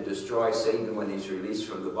heaven to destroy Satan when he's released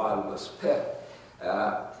from the bottomless pit,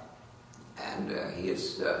 he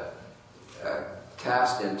is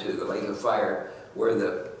cast into the lake of fire, where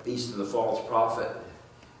the beast and the false prophet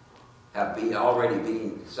have already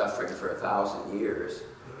been suffering for 1,000 years.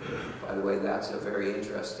 By the way, that's a very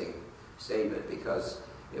interesting statement, because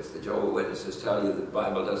if the Jehovah's Witnesses tell you the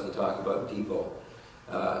Bible doesn't talk about people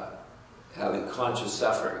having conscious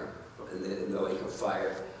suffering in the lake of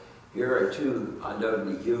fire, here are two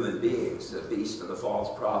undoubtedly human beings, the beast and the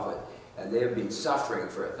false prophet, and they have been suffering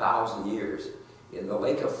for 1,000 years in the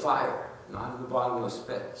lake of fire, not in the bottomless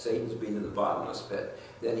pit. Satan's been in the bottomless pit.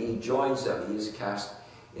 Then he joins them. He is cast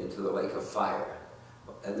into the lake of fire.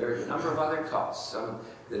 And there are a number of other cults, some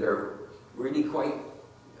that are really quite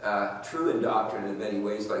true in doctrine in many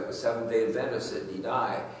ways, like the Seventh-day Adventists that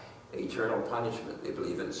deny eternal punishment. They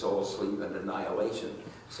believe in soul sleep and annihilation.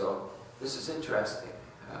 So this is interesting.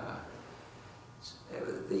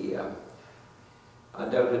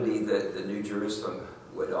 Undoubtedly, the New Jerusalem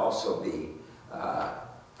would also be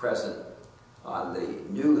present on the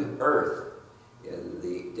new earth in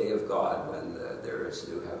the day of God, when there is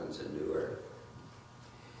new heavens and new earth.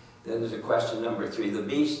 Then there's a question number 3. The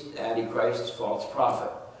beast, Antichrist, false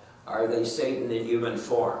prophet. Are they Satan in human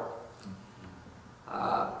form?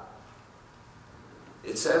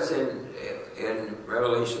 It says in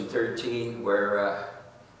Revelation 13, where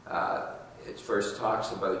it first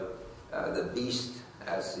talks about the beast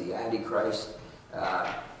as the Antichrist,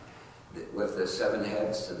 with the 7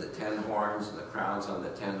 heads and the 10 horns and the crowns on the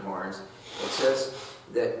 10 horns. It says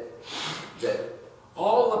that that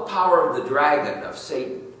all the power of the dragon, of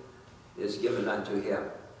Satan, is given unto him.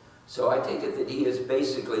 So I take it that he is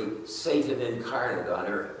basically Satan incarnate on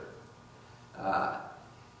earth.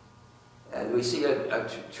 And we see a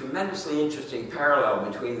tremendously interesting parallel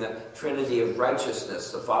between the Trinity of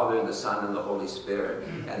righteousness, the Father, the Son, and the Holy Spirit,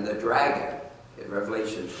 and the dragon in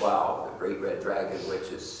Revelation 12, the great red dragon, which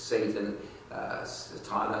is Satan,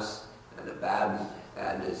 Satanas, and Abaddon,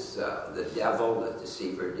 and is the devil, the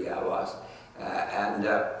deceiver, Diabolos.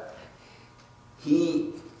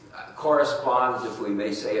 He corresponds, if we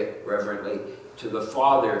may say it reverently, to the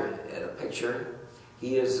Father in a picture.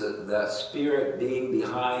 He is the spirit being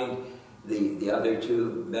behind the other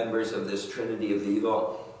two members of this trinity of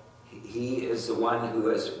evil. He is the one who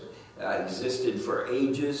has existed for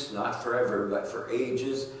ages, not forever, but for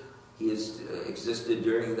ages. He has existed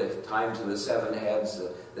during the times of the seven heads,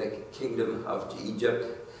 the kingdom of Egypt,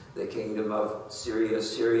 the kingdom of Syria,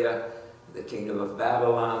 the kingdom of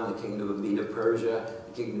Babylon, the kingdom of Medo-Persia,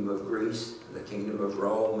 the kingdom of Greece, the kingdom of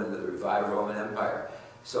Rome, and the revived Roman Empire.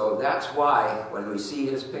 So that's why when we see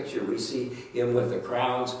his picture, we see him with the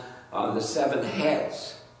crowns on the seven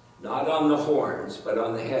heads, not on the horns, but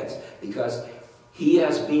on the heads, because he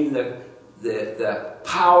has been the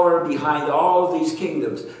power behind all of these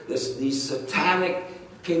kingdoms, these satanic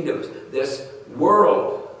kingdoms, this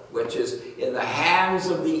world which is in the hands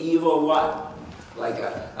of the evil one, like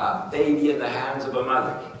a baby in the hands of a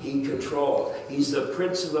mother. He controls. He's the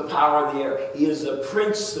prince of the power of the air. He is the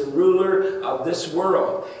prince, the ruler of this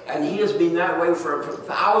world. And he has been that way for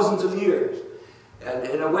thousands of years. And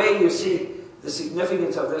in a way, you see the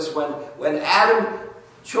significance of this when Adam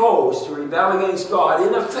chose to rebel against God.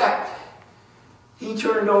 In effect, he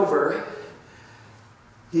turned over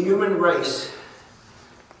the human race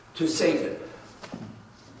to Satan.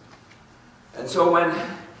 And so when,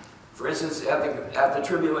 for instance, at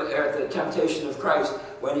the temptation of Christ,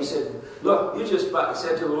 when he said, look, you just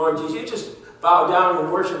said to the Lord Jesus, you just bow down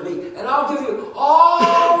and worship me, and I'll give you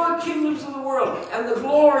all the kingdoms of the world and the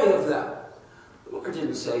glory of them. The Lord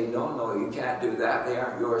didn't say, no, you can't do that. They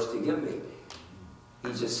aren't yours to give me. He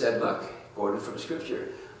just said, look, quoted from Scripture.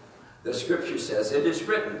 The Scripture says, it is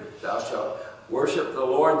written, thou shalt worship the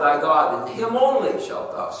Lord thy God, and him only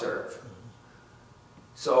shalt thou serve.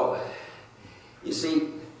 So, you see,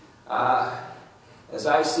 as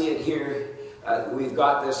I see it here, we've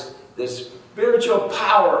got this spiritual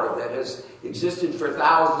power that has existed for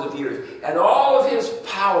thousands of years. And all of his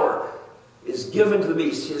power is given to the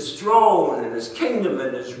beast. His throne and his kingdom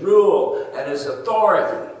and his rule and his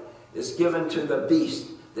authority is given to the beast,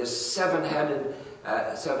 this seven-headed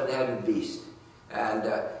beast.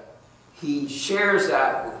 And he shares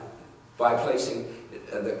that by placing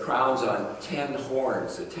the crowns on 10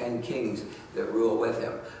 horns, the 10 kings that rule with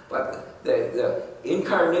him. But the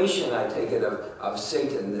incarnation, I take it, of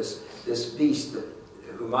Satan, this beast,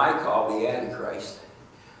 whom I call the Antichrist.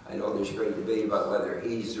 I know there's great debate about whether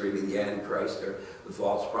he's really the Antichrist or the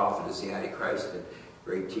false prophet is the Antichrist. And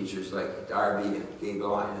great teachers like Darby and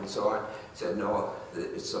Gabeline and so on said, no,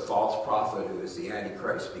 it's the false prophet who is the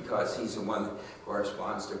Antichrist because he's the one that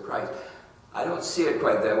corresponds to Christ. I don't see it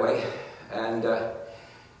quite that way. And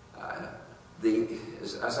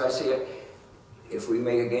as I see it, if we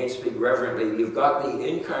may again speak reverently, you've got the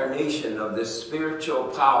incarnation of this spiritual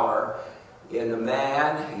power in a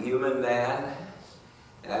man, a human man,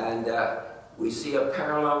 and we see a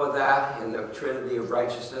parallel with that in the Trinity of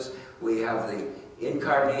righteousness. We have the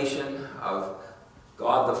incarnation of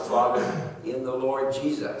God the Father in the Lord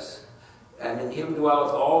Jesus, and in him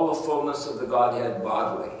dwelleth all the fullness of the Godhead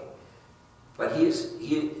bodily. But he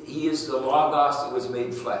is the Logos that was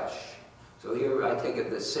made flesh. So here I take it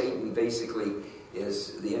that Satan basically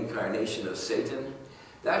is the incarnation of Satan.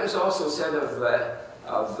 That is also said of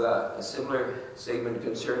a similar statement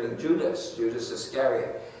concerning Judas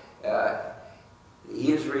Iscariot.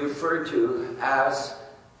 He is referred to as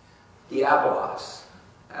Diabolos,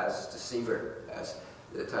 as deceiver, as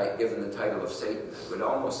given the title of Satan. It would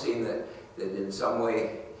almost seem that in some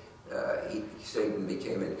way Satan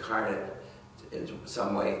became incarnate in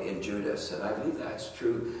some way in Judas, and I believe that's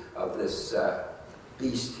true of this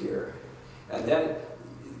beast here. And then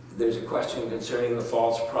there's a question concerning the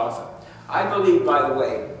false prophet. I believe, by the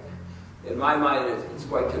way, in my mind it's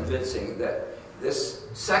quite convincing that this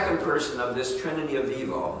second person of this trinity of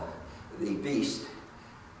evil, the beast,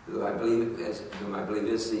 whom I believe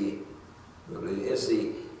is the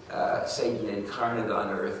Satan incarnate on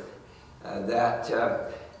earth,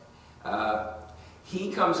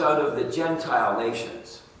 he comes out of the Gentile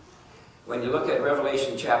nations. When you look at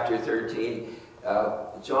Revelation chapter 13,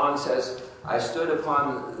 John says, I stood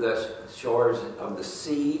upon the shores of the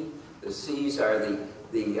sea. The seas are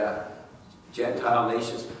the Gentile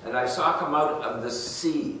nations. And I saw come out of the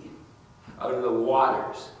sea, out of the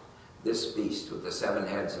waters, this beast with the 7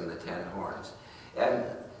 heads and the 10 horns. And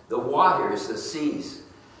the waters, the seas,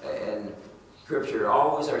 in Scripture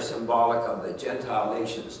always are symbolic of the Gentile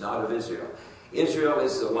nations, not of Israel. Israel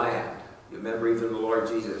is the land. You remember even the Lord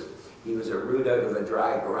Jesus. He was a root out of a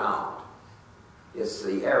dry ground. It's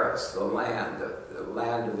the Eretz, the land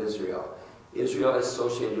of Israel. Israel is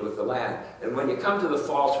associated with the land. And when you come to the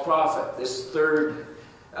false prophet, this third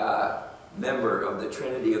member of the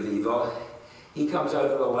Trinity of evil, he comes out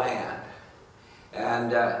of the land.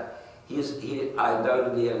 And he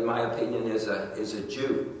undoubtedly, in my opinion, is a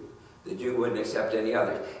Jew. The Jew wouldn't accept any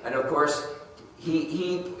other. And of course,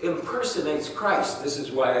 he impersonates Christ. This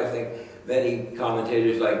is why I think many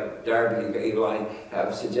commentators like Darby and Gabeline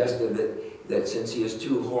have suggested that since he has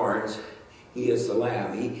 2 horns, he is the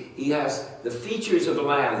Lamb. He has the features of a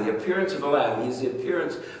lamb, the appearance of a lamb. He has the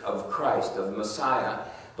appearance of Christ, of Messiah.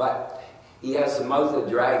 But he has the mouth of the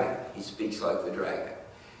dragon. He speaks like the dragon.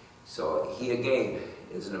 So he again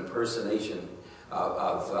is an impersonation or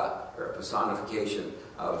a personification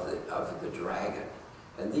of the dragon.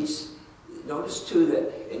 And notice too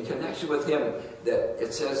that in connection with him, that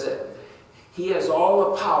it says that he has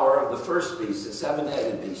all the power of the first beast, the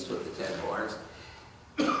 7-headed beast with the 10 horns.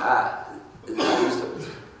 The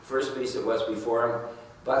first beast that was before him,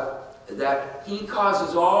 but that he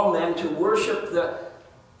causes all men to worship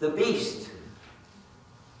the beast.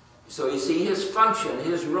 So you see, his function,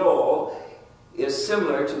 his role, is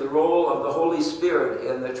similar to the role of the Holy Spirit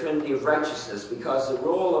in the Trinity of Righteousness, because the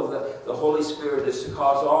role of the Holy Spirit is to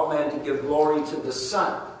cause all men to give glory to the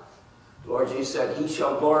Son. The Lord Jesus said, he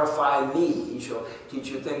shall glorify me. He shall teach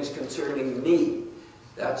you things concerning me.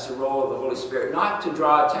 That's the role of the Holy Spirit, not to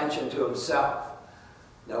draw attention to himself.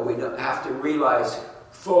 Now we have to realize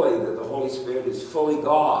fully that the Holy Spirit is fully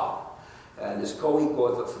God and is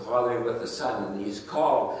co-equal with the Father and with the Son, and he's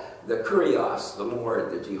called the Kurios, the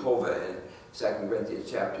Lord, the Jehovah, in 2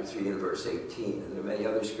 Corinthians chapter 3 and verse 18. And there are many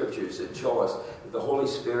other scriptures that show us that the Holy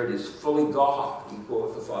Spirit is fully God, equal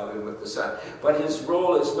with the Father and with the Son. But his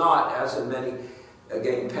role is not, as in many,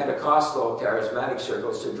 again, Pentecostal charismatic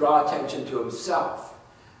circles, to draw attention to himself.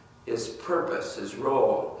 His purpose, his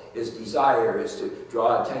role, his desire is to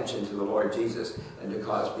draw attention to the Lord Jesus and to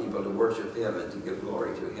cause people to worship him and to give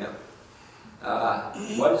glory to him.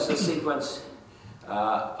 What is the sequence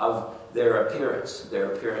of their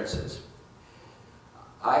appearances?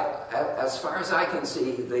 As far as I can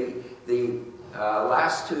see, the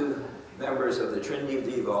last 2 members of the Trinity of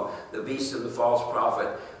Evil, the beast and the false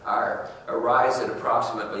prophet, arise at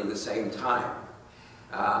approximately the same time.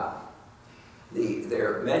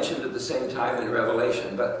 They're mentioned at the same time in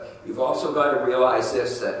Revelation, but you've also got to realize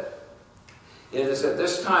this, that it is at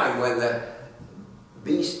this time when the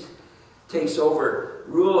beast takes over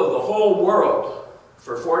rule of the whole world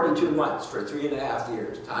for 42 months, for 3.5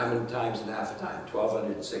 years, time and times and half a time,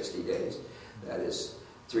 1,260 days. That is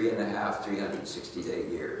 3.5 360-day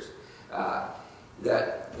years.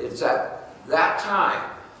 That it's at that time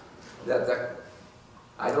that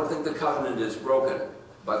I don't think the covenant is broken,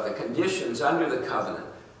 but the conditions under the covenant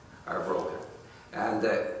are broken. And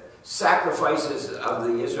the sacrifices of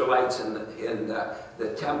the Israelites in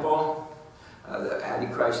the temple, the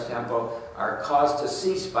Antichrist temple, are caused to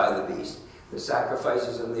cease by the beast. The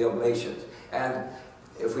sacrifices and the oblations. And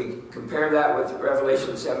if we compare that with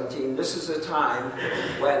Revelation 17, this is a time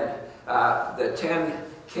when the 10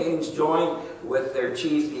 kings join with their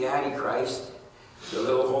chief, the Antichrist, the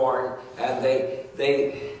little horn, and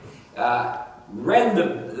they rend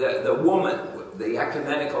the woman, the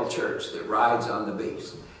ecumenical church that rides on the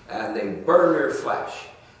beast, and they burn her flesh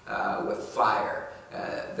with fire.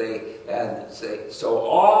 So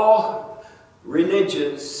all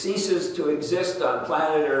religion ceases to exist on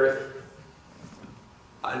planet Earth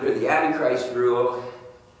under the Antichrist rule,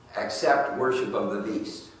 except worship of the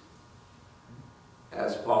beast.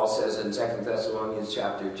 As Paul says in 2 Thessalonians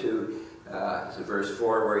chapter 2, verse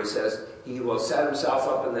 4, where he says, he will set himself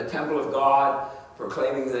up in the temple of God,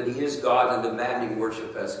 proclaiming that he is God and demanding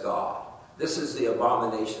worship as God. This is the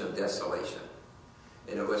abomination of desolation.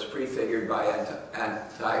 And it was prefigured by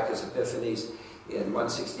Antiochus Epiphanes in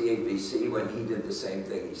 168 BC when he did the same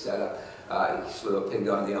thing. He set up, he slew a pig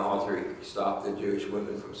on the altar, he stopped the Jewish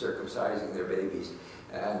women from circumcising their babies,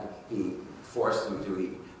 and he forced them to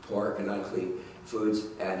eat pork and unclean foods,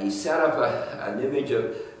 and he set up an image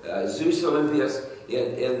of Zeus Olympius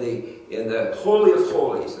in the Holy of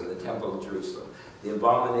Holies in the Temple of Jerusalem. the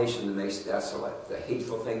abomination that makes desolate, the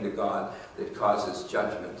hateful thing to God that causes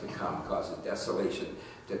judgment to come, causes desolation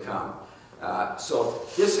to come. So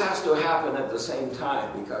this has to happen at the same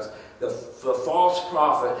time, because the false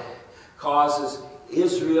prophet causes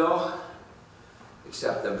Israel,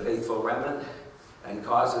 except the faithful remnant, and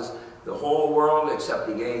causes the whole world, except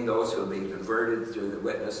again those who have been converted through the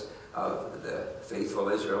witness of the faithful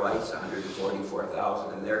Israelites,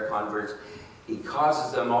 144,000 and their converts. He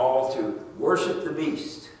causes them all to worship the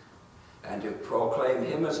beast and to proclaim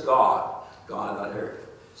him as God, God on earth.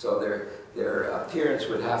 So their appearance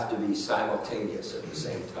would have to be simultaneous at the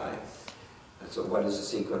same time. And so what is the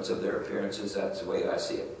sequence of their appearances? That's the way I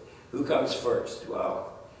see it. Who comes first?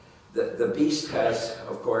 Well, the beast has,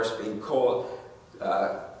 of course, been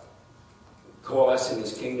coalescing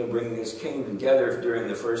his kingdom, bringing his kingdom together during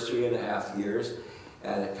the first 3.5 years,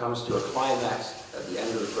 and it comes to a climax at the end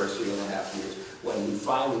of the first 3.5 years, when he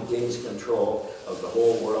finally gains control of the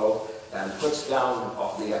whole world and puts down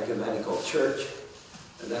the ecumenical church.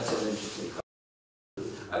 And that's an interesting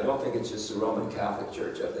concept. I don't think it's just the Roman Catholic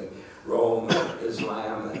Church. I think Rome and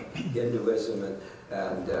Islam and Hinduism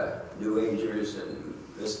and New Agers and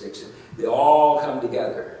mystics, they all come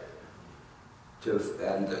together.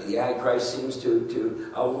 And the Antichrist seems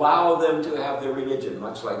to allow them to have their religion,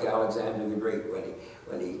 much like Alexander the Great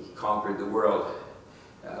when he conquered the world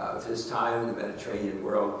of his time, the Mediterranean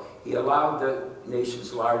world. He allowed the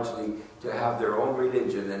nations largely to have their own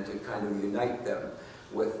religion and to kind of unite them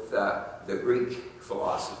with the Greek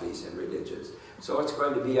philosophies and religions. So it's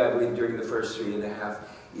going to be, I believe, during the first 3.5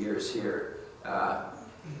 years here.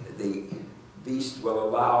 The beast will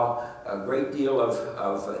allow a great deal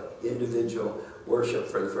of individual worship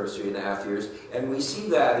for the first 3.5 years. And we see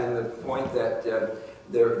that in the point that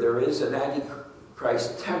there is an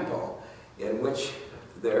Antichrist temple in which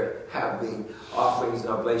there have been offerings and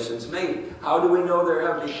oblations made. How do we know there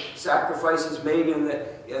have been sacrifices made in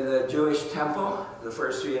the Jewish temple in the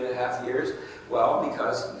first 3.5 years? Well,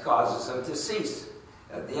 because he causes them to cease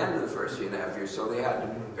at the end of the first 3.5 years. So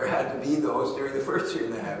there had to be those during the first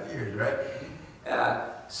 3.5 years, right?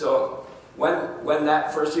 So when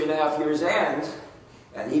that first 3.5 years ends,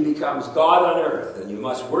 and he becomes God on earth, and you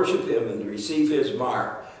must worship him and receive his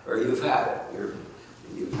mark, or you've had it.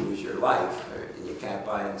 You lose your life, and you can't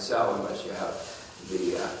buy and sell unless you have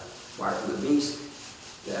the mark of the beast.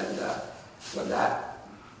 Then when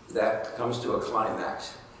that comes to a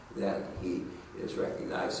climax, then he is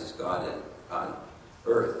recognized as God on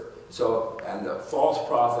earth. So, and the false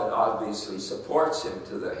prophet obviously supports him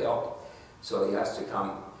to the hilt. So he has to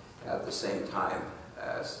come at the same time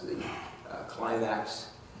as the climax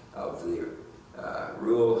of the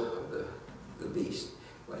rule of the beast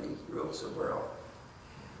when he rules the world.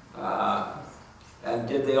 And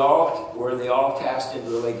were they all cast into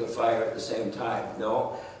the lake of fire at the same time?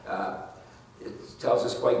 No. It tells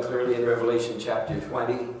us quite clearly in Revelation chapter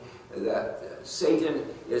 20 that Satan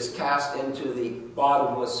is cast into the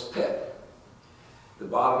bottomless pit. The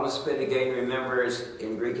bottomless pit, again, remember,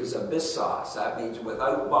 in Greek is abyssos. That means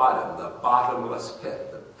without bottom, the bottomless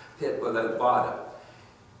pit, the pit without bottom.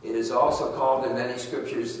 It is also called in many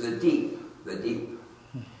scriptures the deep, the deep.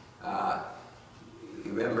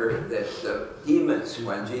 Remember that the demons,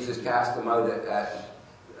 when Jesus cast them out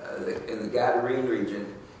in the Gadarene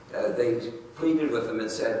region, they pleaded with them and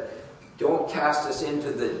said, "Don't cast us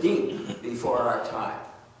into the deep before our time."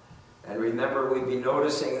 And remember, we've been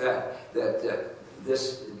noticing that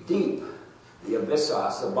this deep, the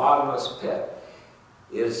abyssos, the bottomless pit,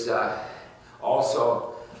 is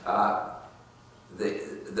also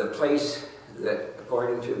the place that,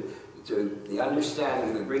 according to the understanding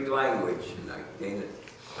of the Greek language, and again,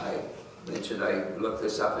 I mentioned I looked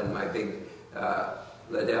this up in my big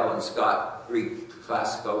Liddell and Scott Greek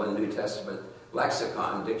Classical and New Testament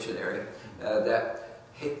Lexicon Dictionary, that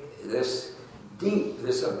this deep,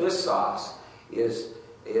 this abyssos, is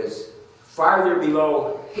farther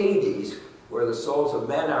below Hades, where the souls of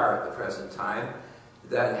men are at the present time,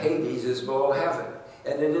 than Hades is below heaven.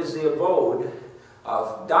 And it is the abode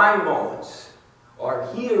of daimons, or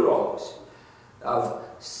heroes, of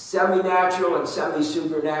semi-natural and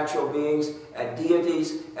semi-supernatural beings, and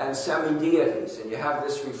deities and semi-deities. And you have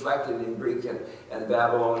this reflected in Greek and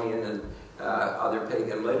Babylonian and other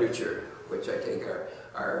pagan literature, which I take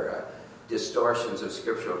are distortions of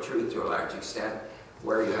scriptural truth to a large extent,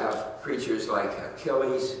 where you have creatures like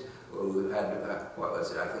Achilles, who had, what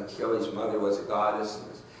was it, I think Achilles' mother was a goddess,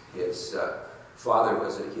 and his father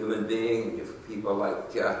was a human being. You have people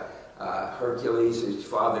like Hercules, whose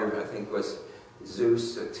father, I think, was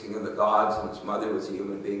Zeus, the king of the gods, and his mother was a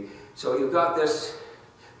human being. So you've got this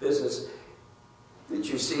business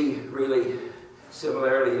that you see really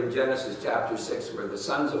Similarly, in Genesis chapter 6, where the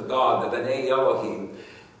sons of God, the B'nai Elohim,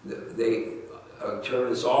 a term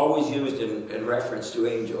that's always used in reference to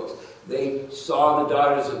angels, they saw the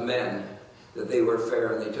daughters of men, that they were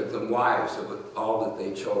fair, and they took them wives of all that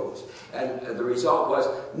they chose. And the result was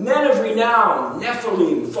men of renown,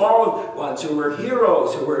 Nephilim, fallen ones, who were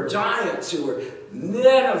heroes, who were giants, who were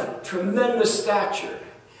men of tremendous stature.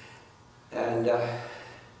 And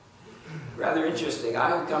rather interesting,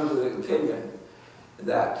 I've come to the opinion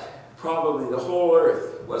that probably the whole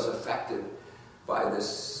earth was affected by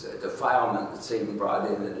this defilement that Satan brought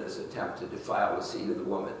in his attempt to defile the seed of the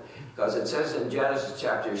woman. Because it says in Genesis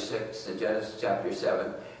chapter 6 and Genesis chapter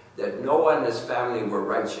 7 that Noah and his family were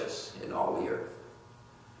righteous in all the earth.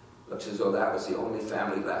 Looks as though that was the only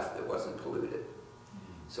family left that wasn't polluted.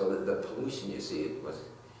 So that the pollution, you see, it was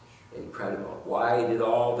incredible. Why did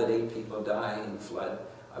all but 8 people die in the flood?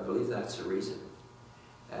 I believe that's the reason.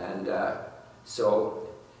 And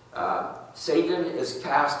Satan is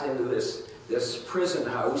cast into this prison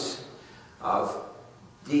house of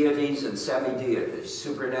deities and semi-deities,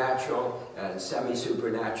 supernatural and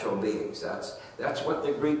semi-supernatural beings. That's what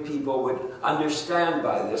the Greek people would understand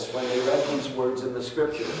by this when they read these words in the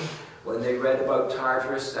scripture. When they read about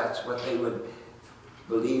Tartarus, that's what they would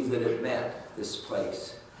believe that it meant, this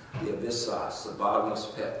place, the abyssos, the bottomless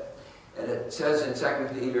pit. And it says in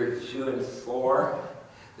 2 Peter 2 and 4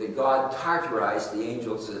 that God tartarized the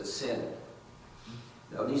angels that sinned.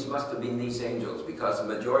 Now, these must have been these angels, because the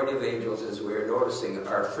majority of angels, as we're noticing,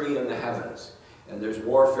 are free in the heavens. And there's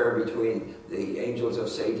warfare between the angels of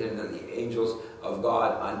Satan and the angels of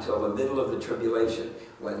God until the middle of the tribulation,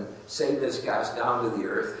 when Satan is cast down to the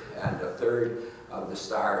earth, and a third of the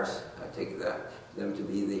stars, I take them to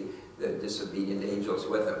be the disobedient angels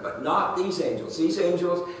with him. But not these angels. These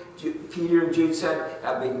angels, Peter and Jude said,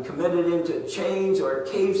 have been committed into chains or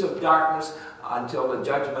caves of darkness until the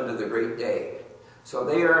judgment of the great day. So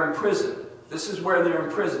they are imprisoned. This is where they're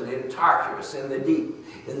imprisoned, in Tartarus, in the deep,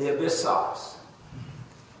 in the abyssos.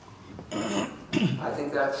 I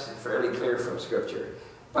think that's fairly clear from Scripture.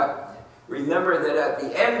 But remember that at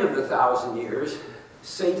the end of the 1,000 years,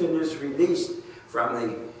 Satan is released from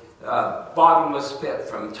the bottomless pit,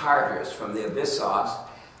 from Tartarus, from the abyssos,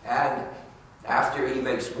 and after he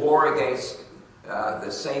makes war against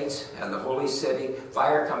the saints and the holy city,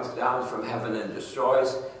 fire comes down from heaven and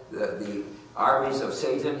destroys the armies of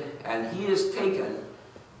Satan, and he is taken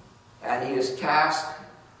and he is cast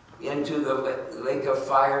into the lake of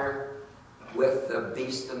fire with the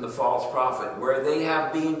beast and the false prophet, where they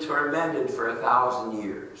have been tormented for 1,000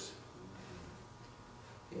 years.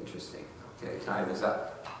 Interesting. Okay, time is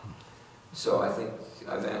up. So I think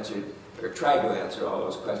I've answered, or tried to answer all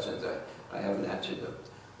those questions. I haven't answered them.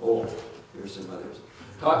 Oh, here's some others.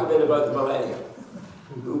 Talk a bit about the millennium.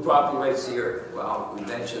 Who populates the earth? Well, we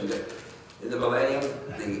mentioned that in the millennium,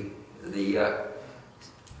 the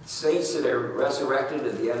saints that are resurrected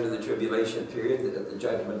at the end of the tribulation period, at the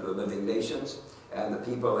judgment of the living nations, and the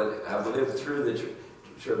people that have lived through the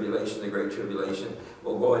tribulation, the great tribulation,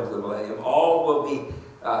 will go into the millennium. All will be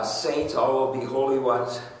saints, all will be holy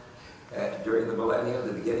ones during the millennium,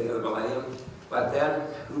 the beginning of the millennium. But then,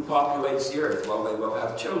 who populates the earth? Well, they will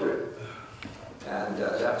have children. And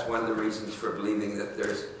that's one of the reasons for believing that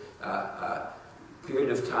there's a period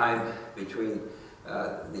of time between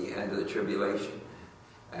the end of the tribulation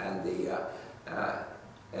and the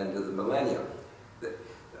end of the millennium.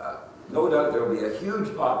 No doubt there will be a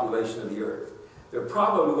huge population of the earth. There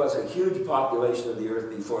probably was a huge population of the earth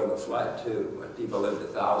before the flood, too, when people lived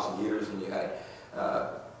 1,000 years and you had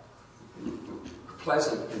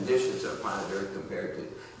pleasant conditions on planet Earth compared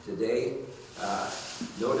to today.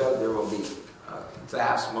 No doubt there will be a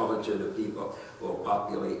vast multitude of people who will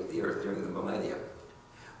populate the earth during the millennium.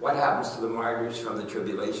 What happens to the martyrs from the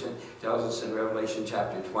tribulation? It tells us in Revelation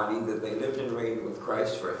chapter 20 that they lived and reigned with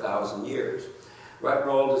Christ for 1,000 years. What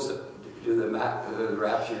role do the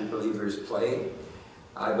raptured believers play?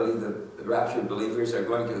 I believe the raptured believers are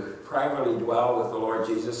going to primarily dwell with the Lord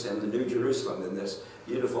Jesus in the New Jerusalem, in this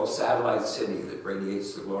beautiful satellite city that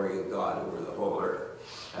radiates the glory of God over the whole earth.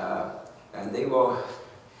 And they will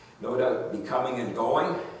no doubt be coming and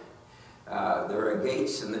going. There are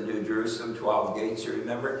gates in the New Jerusalem, 12 gates, you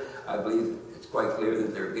remember. I believe it's quite clear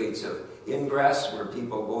that there are gates of ingress where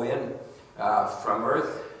people go in from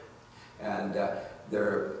earth. And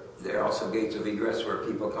there are also gates of egress where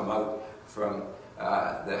people come out from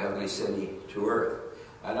the heavenly city to earth.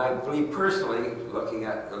 And I believe personally, looking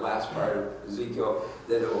at the last part of Ezekiel,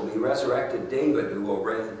 that it will be resurrected David who will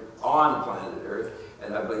reign on planet Earth,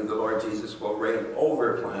 and I believe the Lord Jesus will reign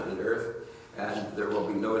over planet Earth, and there will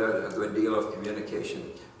be no doubt a good deal of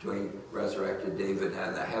communication between resurrected David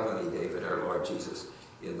and the heavenly David, our Lord Jesus,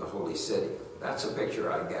 in the holy city. That's a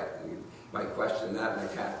picture I get. You might question that, and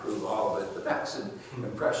I can't prove all of it, but that's an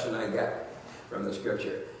impression I get from the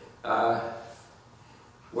scripture.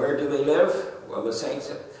 Where do they live? Well, the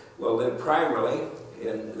saints will live primarily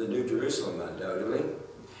in the New Jerusalem, undoubtedly.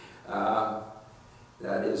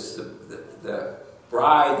 That is the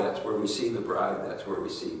bride, that's where we see the bride, that's where we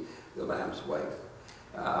see the Lamb's wife.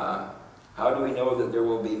 How do we know that there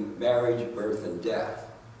will be marriage, birth, and death?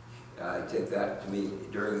 I take that to be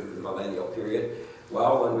during the millennial period.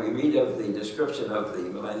 Well, when we read of the description of the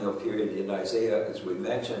millennial period in Isaiah, as we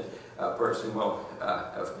mentioned, a person will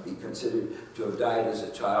be considered to have died as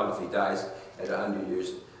a child if he dies at 100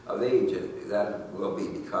 years of age, and that will be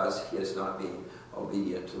because he has not been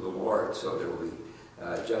obedient to the Lord. So there will be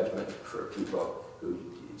judgment for people who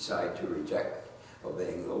decide to reject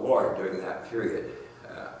obeying the Lord during that period.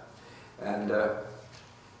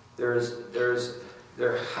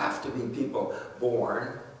 There have to be people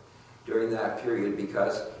born during that period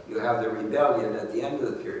because you have the rebellion at the end of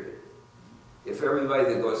the period. If everybody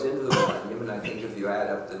that goes into the millennium, and I think if you add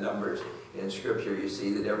up the numbers in Scripture, you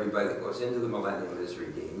see that everybody that goes into the millennium is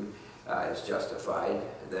redeemed, is justified,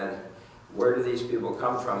 then where do these people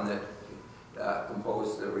come from that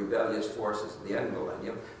compose the rebellious forces at the end of the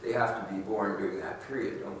millennium? They have to be born during that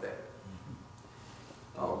period, don't they?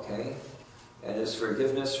 Okay. And is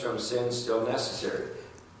forgiveness from sin still necessary?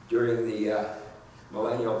 During the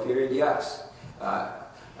millennial period, yes.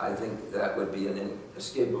 I think that would be an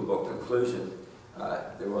inescapable conclusion.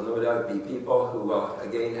 There will no doubt be people who will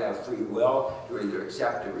again have free will to either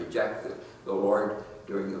accept or reject the Lord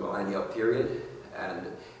during the millennial period. And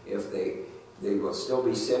if they will still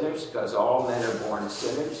be sinners, because all men are born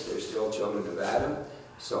sinners. They're still children of Adam.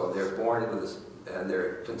 So they're born with this, and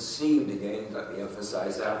they're conceived again, let me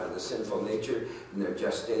emphasize that, with a sinful nature, and they're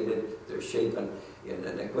gestated, they're shapen in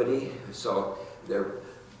iniquity. So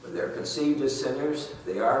they're conceived as sinners,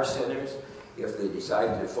 they are sinners. If they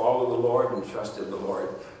decide to follow the Lord and trust in the Lord,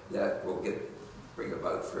 that will bring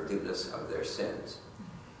about forgiveness of their sins.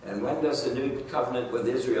 And when does the new covenant with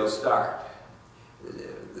Israel start?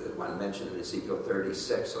 The one mentioned in Ezekiel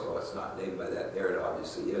 36, although it's not named by that there, it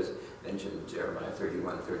obviously is mentioned in Jeremiah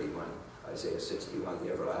 31:31, Isaiah 61,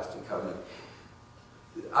 the everlasting covenant.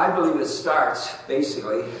 I believe it starts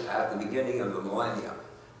basically at the beginning of the millennium.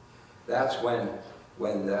 That's when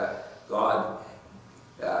God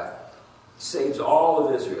saves all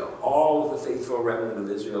of Israel. All of the faithful remnant of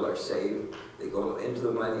Israel are saved. They go into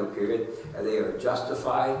the millennial period, and they are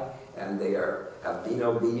justified, and they have been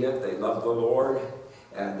obedient. They love the Lord,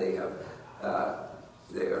 and they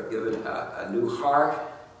are given a new heart.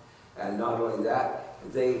 And not only that,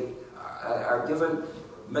 they are given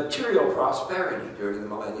material prosperity during the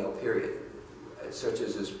millennial period, such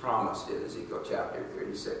as is promised in Ezekiel chapter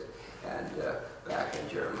 36 and back in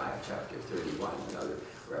Jeremiah chapter 31 and other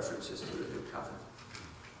references to the new covenant.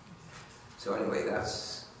 So anyway,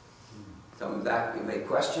 that's some of that you may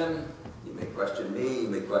question. You may question me. You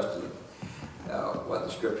may question what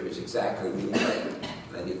the scriptures exactly mean by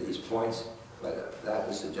many of these points. But that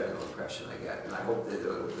is the general impression I get. And I hope that it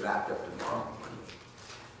will be wrapped up tomorrow when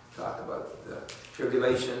we talk about the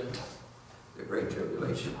tribulation, the great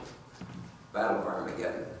tribulation, Battle of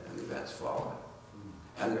Armageddon, and the events following.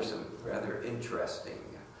 And there's some rather interesting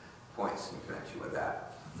points in connection with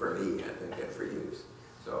that for me, I think, and for you.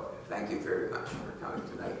 So thank you very much for coming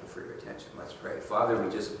tonight and for your attention. Let's pray. Father,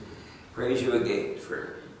 we just praise you again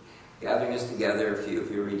for gathering us together, a few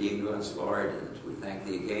of your redeemed ones, Lord, and we thank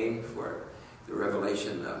thee again for the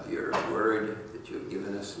revelation of your word that you have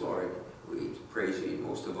given us, Lord. We praise you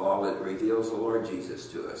most of all. It reveals the Lord Jesus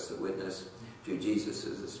to us. The witness to Jesus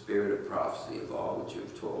is the spirit of prophecy of all that you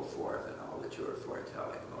have told forth and all that you are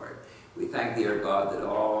foretelling, Lord. We thank thee, our God, that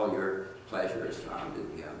all your pleasure is found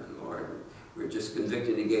in him. And Lord, we're just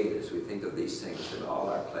convicted again as we think of these things that all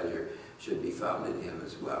our pleasure should be found in him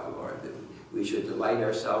as well, Lord. That we should delight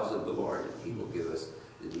ourselves in the Lord, and he will give us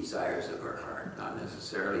the desires of our heart. Not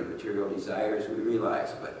necessarily material desires, we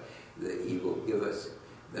realize, but that he will give us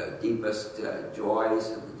the deepest joys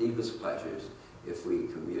and the deepest pleasures if we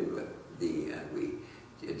commune with thee and we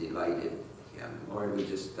delight in him. Lord, we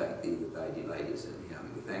just thank thee that thy delight is in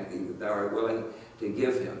him. We thank thee that thou art willing to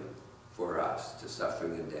give him for us to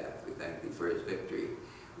suffering and death. We thank thee for his victory.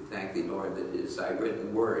 We thank thee, Lord, that it is thy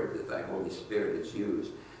written word that thy Holy Spirit is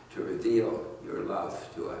used to reveal your love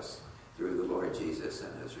to us through the Lord Jesus,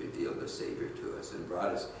 and has revealed the Savior to us and brought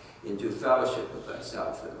us into fellowship with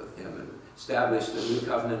thyself and with him, and established the new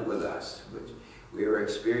covenant with us, which we are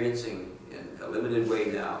experiencing in a limited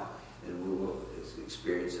way now, and we will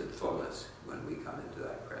experience in fullness when we come into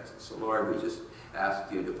thy presence. So Lord, we just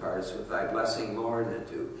ask you to part us with thy blessing, Lord, and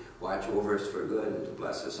to watch over us for good, and to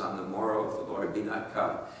bless us on the morrow if the Lord be not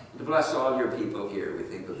come. And to bless all your people here. We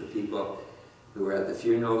think of the people who are at the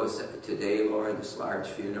funeral today, Lord, this large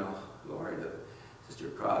funeral, Lord, of Sister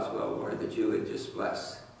Croswell, Lord, that you would just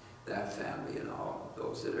bless that family and all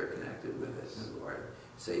those that are connected with us, Lord.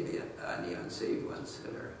 Save the unsaved ones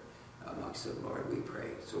that are amongst them, Lord, we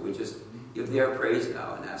pray. So we just give thee our praise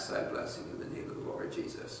now and ask thy blessing in the name of the Lord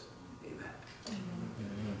Jesus. Amen.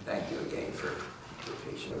 Amen. Thank you again for your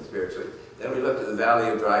patience and spiritually. Then we looked at the valley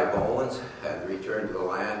of dry bones and the return to the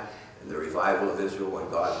land and the revival of Israel when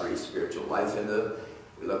God breathed spiritual life into them.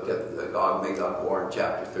 We looked at the Gog-Magog war in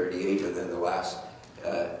chapter 38, and then the last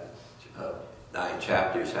 9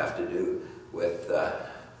 chapters have to do with the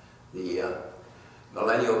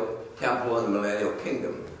millennial temple and the millennial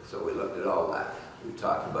kingdom. So we looked at all that. We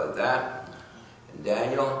talked about that in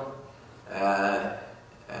Daniel and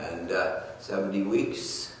 70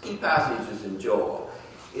 weeks. Key passages in Joel.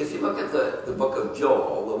 If you look at the book of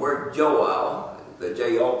Joel, the word Joel, the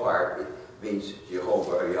J-O part, means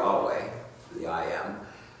Jehovah or Yahweh, the I am,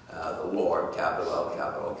 the Lord, capital L,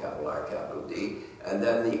 capital R, capital D. And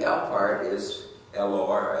then the L part is Elor,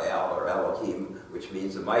 or El, or Elohim, which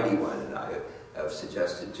means the mighty one. And I have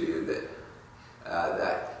suggested to you that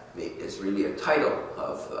that is really a title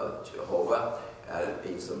of Jehovah, and it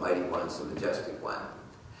means the mighty ones, the majestic one.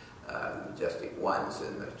 Majestic ones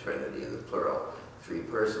in the Trinity, in the plural, 3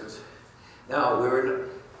 persons. Now, we were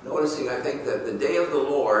noticing, I think, that the day of the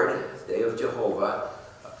Lord, day of Jehovah,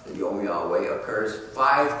 the Yom Yahweh, occurs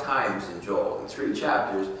 5 times in Joel. In 3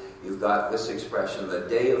 chapters, you've got this expression, the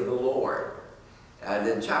day of the Lord. And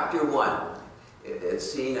in chapter 1, it's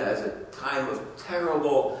seen as a time of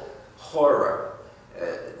terrible horror.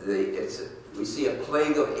 We see a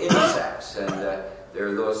plague of insects, and there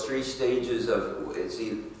are those 3 stages of, it's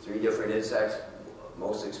 3 different insects.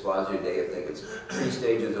 Most expository day, I think it's 3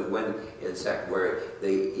 stages of one insect where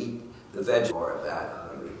they eat the vegetable. More of that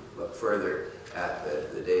when we look further at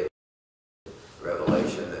the day of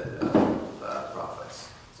Revelation and prophets,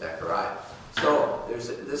 Zechariah. So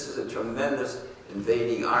this is a tremendous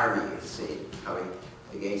invading army you've seen coming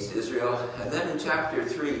against Israel. And then in chapter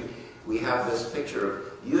 3, we have this picture of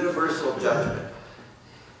universal judgment.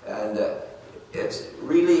 And it's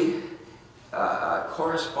really a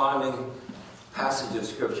corresponding passage of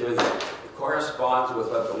Scripture that corresponds with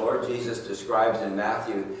what the Lord Jesus describes in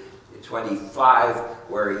Matthew 25,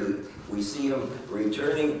 where we see him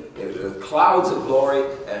returning with clouds of glory,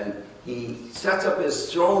 and he sets up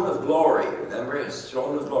his throne of glory. Remember, his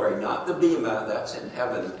throne of glory, not the bema, that's in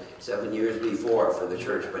heaven 7 years before for the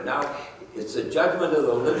church, but now it's the judgment of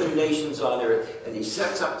the living nations on earth, and he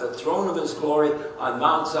sets up the throne of his glory on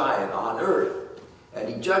Mount Zion, on earth, and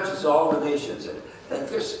he judges all the nations. And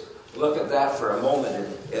just look at that for a moment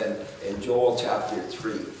in Joel chapter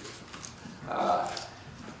 3.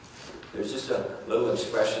 There's just a little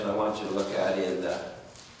expression I want you to look at in the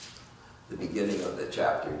beginning of the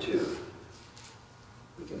chapter 2.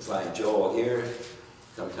 We can find Joel here.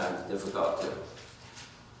 Sometimes difficult to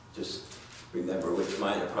just remember which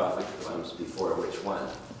minor prophet comes before which one.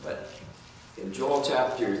 But in Joel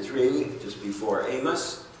chapter 3, just before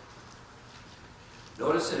Amos,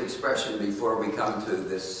 notice an expression before we come to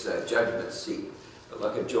this judgment seat. But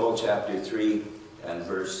look at Joel chapter 3 and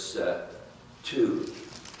verse 2.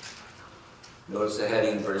 Notice the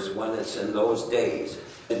heading, verse 1, it's in those days.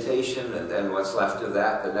 Vegetation, and then what's left of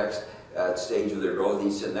that, the next stage of their growth,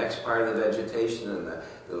 eats the next part of the vegetation, and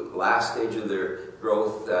the last stage of their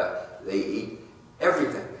growth, they eat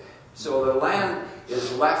everything. So the land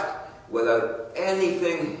is left without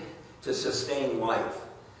anything to sustain life.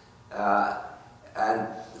 And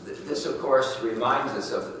this, of course, reminds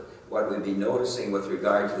us of what we'd be noticing with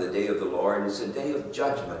regard to the day of the Lord. It's a day of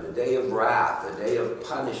judgment, a day of wrath, a day of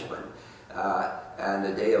punishment, and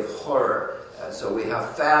a day of horror. So we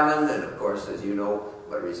have famine, and of course, as you know,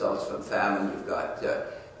 what results from famine, you've got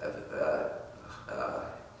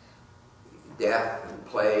death and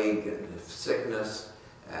plague and sickness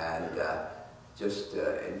and just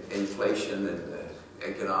inflation and the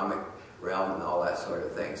economic realm and all that sort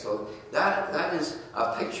of thing. So that is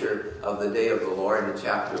a picture of the day of the Lord in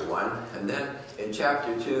chapter 1. And then in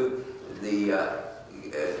chapter 2, the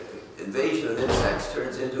invasion of insects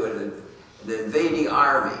turns into an invading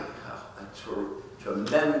army, a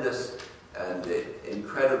tremendous and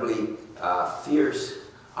incredibly fierce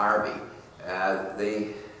army.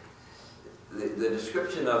 The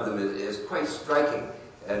description of them is quite striking,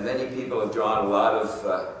 and many people have drawn a lot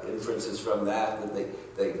of inferences from that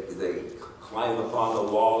they climb upon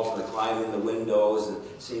the walls and the climb in the windows, and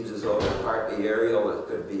it seems as though they're partly aerial. It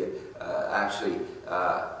could be actually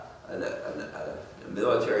a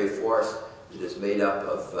military force that is made up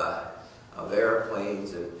of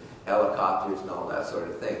airplanes and helicopters and all that sort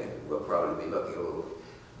of thing. And we'll probably be looking a little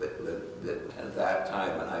bit at that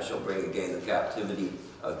time, when I shall bring again the captivity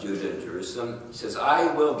of Judah and Jerusalem. He says,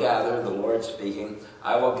 I will gather, the Lord speaking,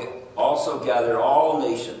 I will also gather all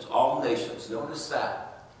nations, all nations. Notice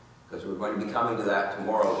that, because we're going to be coming to that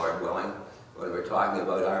tomorrow, Lord willing, when we're talking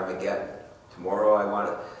about Armageddon. Tomorrow I want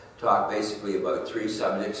to talk basically about three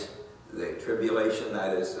subjects. The tribulation,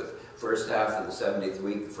 that is the first half of the 70th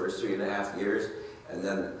week, the first 3.5 years, and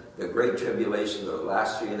then the great tribulation, the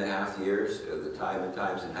last 3.5 years, the time and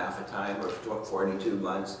times and half a time, or 42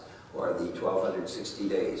 months, or the 1260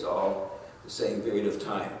 days, all the same period of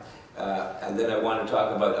time. And then I want to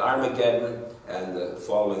talk about Armageddon and the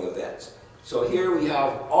following events. So here we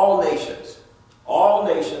have all nations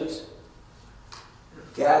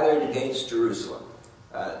gathered against Jerusalem.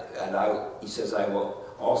 He says, I will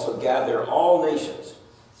also gather all nations.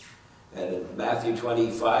 And in Matthew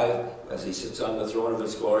 25, as he sits on the throne of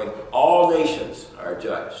his glory, all nations are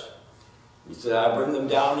judged. He said, I'll bring them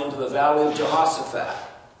down into the valley of Jehoshaphat.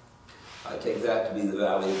 I take that to be the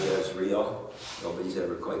valley of Jezreel. Nobody's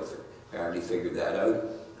ever quite apparently figured that out,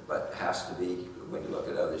 but it has to be, when you look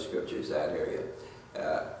at other scriptures, that area.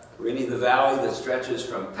 Really the valley that stretches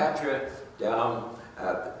from Petra down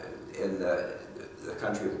in the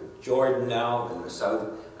country of Jordan now, in the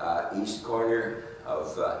southeast corner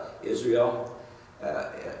of Israel.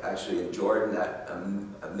 Actually in Jordan, that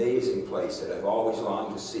amazing place that I've always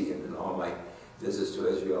longed to see, and in all my visits to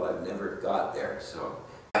Israel I've never got there. So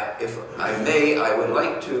if I may, I would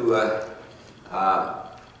like to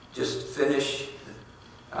just finish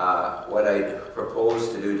what I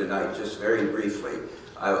proposed to do tonight, just very briefly.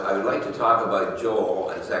 I would like to talk about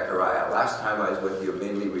Joel and Zechariah. Last time I was with you,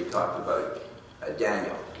 mainly we talked about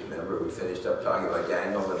Daniel. You remember we finished up talking about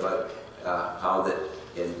Daniel, and about how that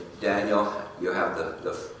in Daniel you have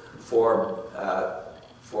the four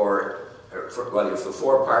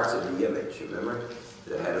parts of the image. You remember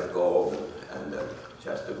the head of gold and the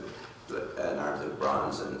chest of and arms of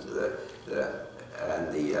bronze, and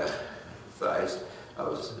the thighs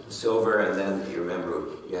of silver, and then you remember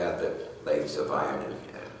you have the legs of iron and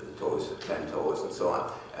the toes, 10 toes, and so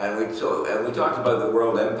on. And we talked about the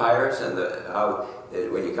world empires, and how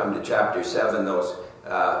when you come to chapter 7, those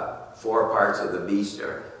four parts of the beast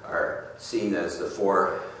are seen as the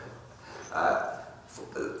four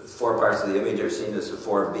parts of the image are seen as the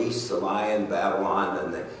four beasts: the lion, Babylon,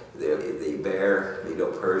 and the bear,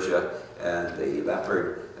 Medo-Persia, and the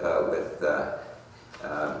leopard with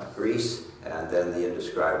Greece, and then the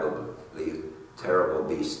indescribably terrible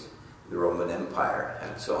beast, the Roman Empire,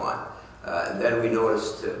 and so on. And then we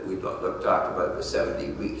noticed, talked about the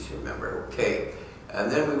 70 weeks, remember, okay.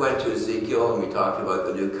 And then we went to Ezekiel, and we talked about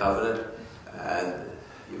the new covenant, and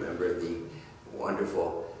you remember the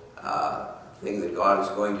wonderful thing that God is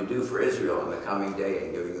going to do for Israel in the coming day,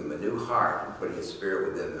 and giving them a new heart, and putting His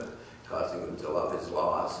Spirit within them, causing them to love His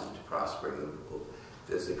laws, and to prosper them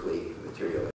physically, materially.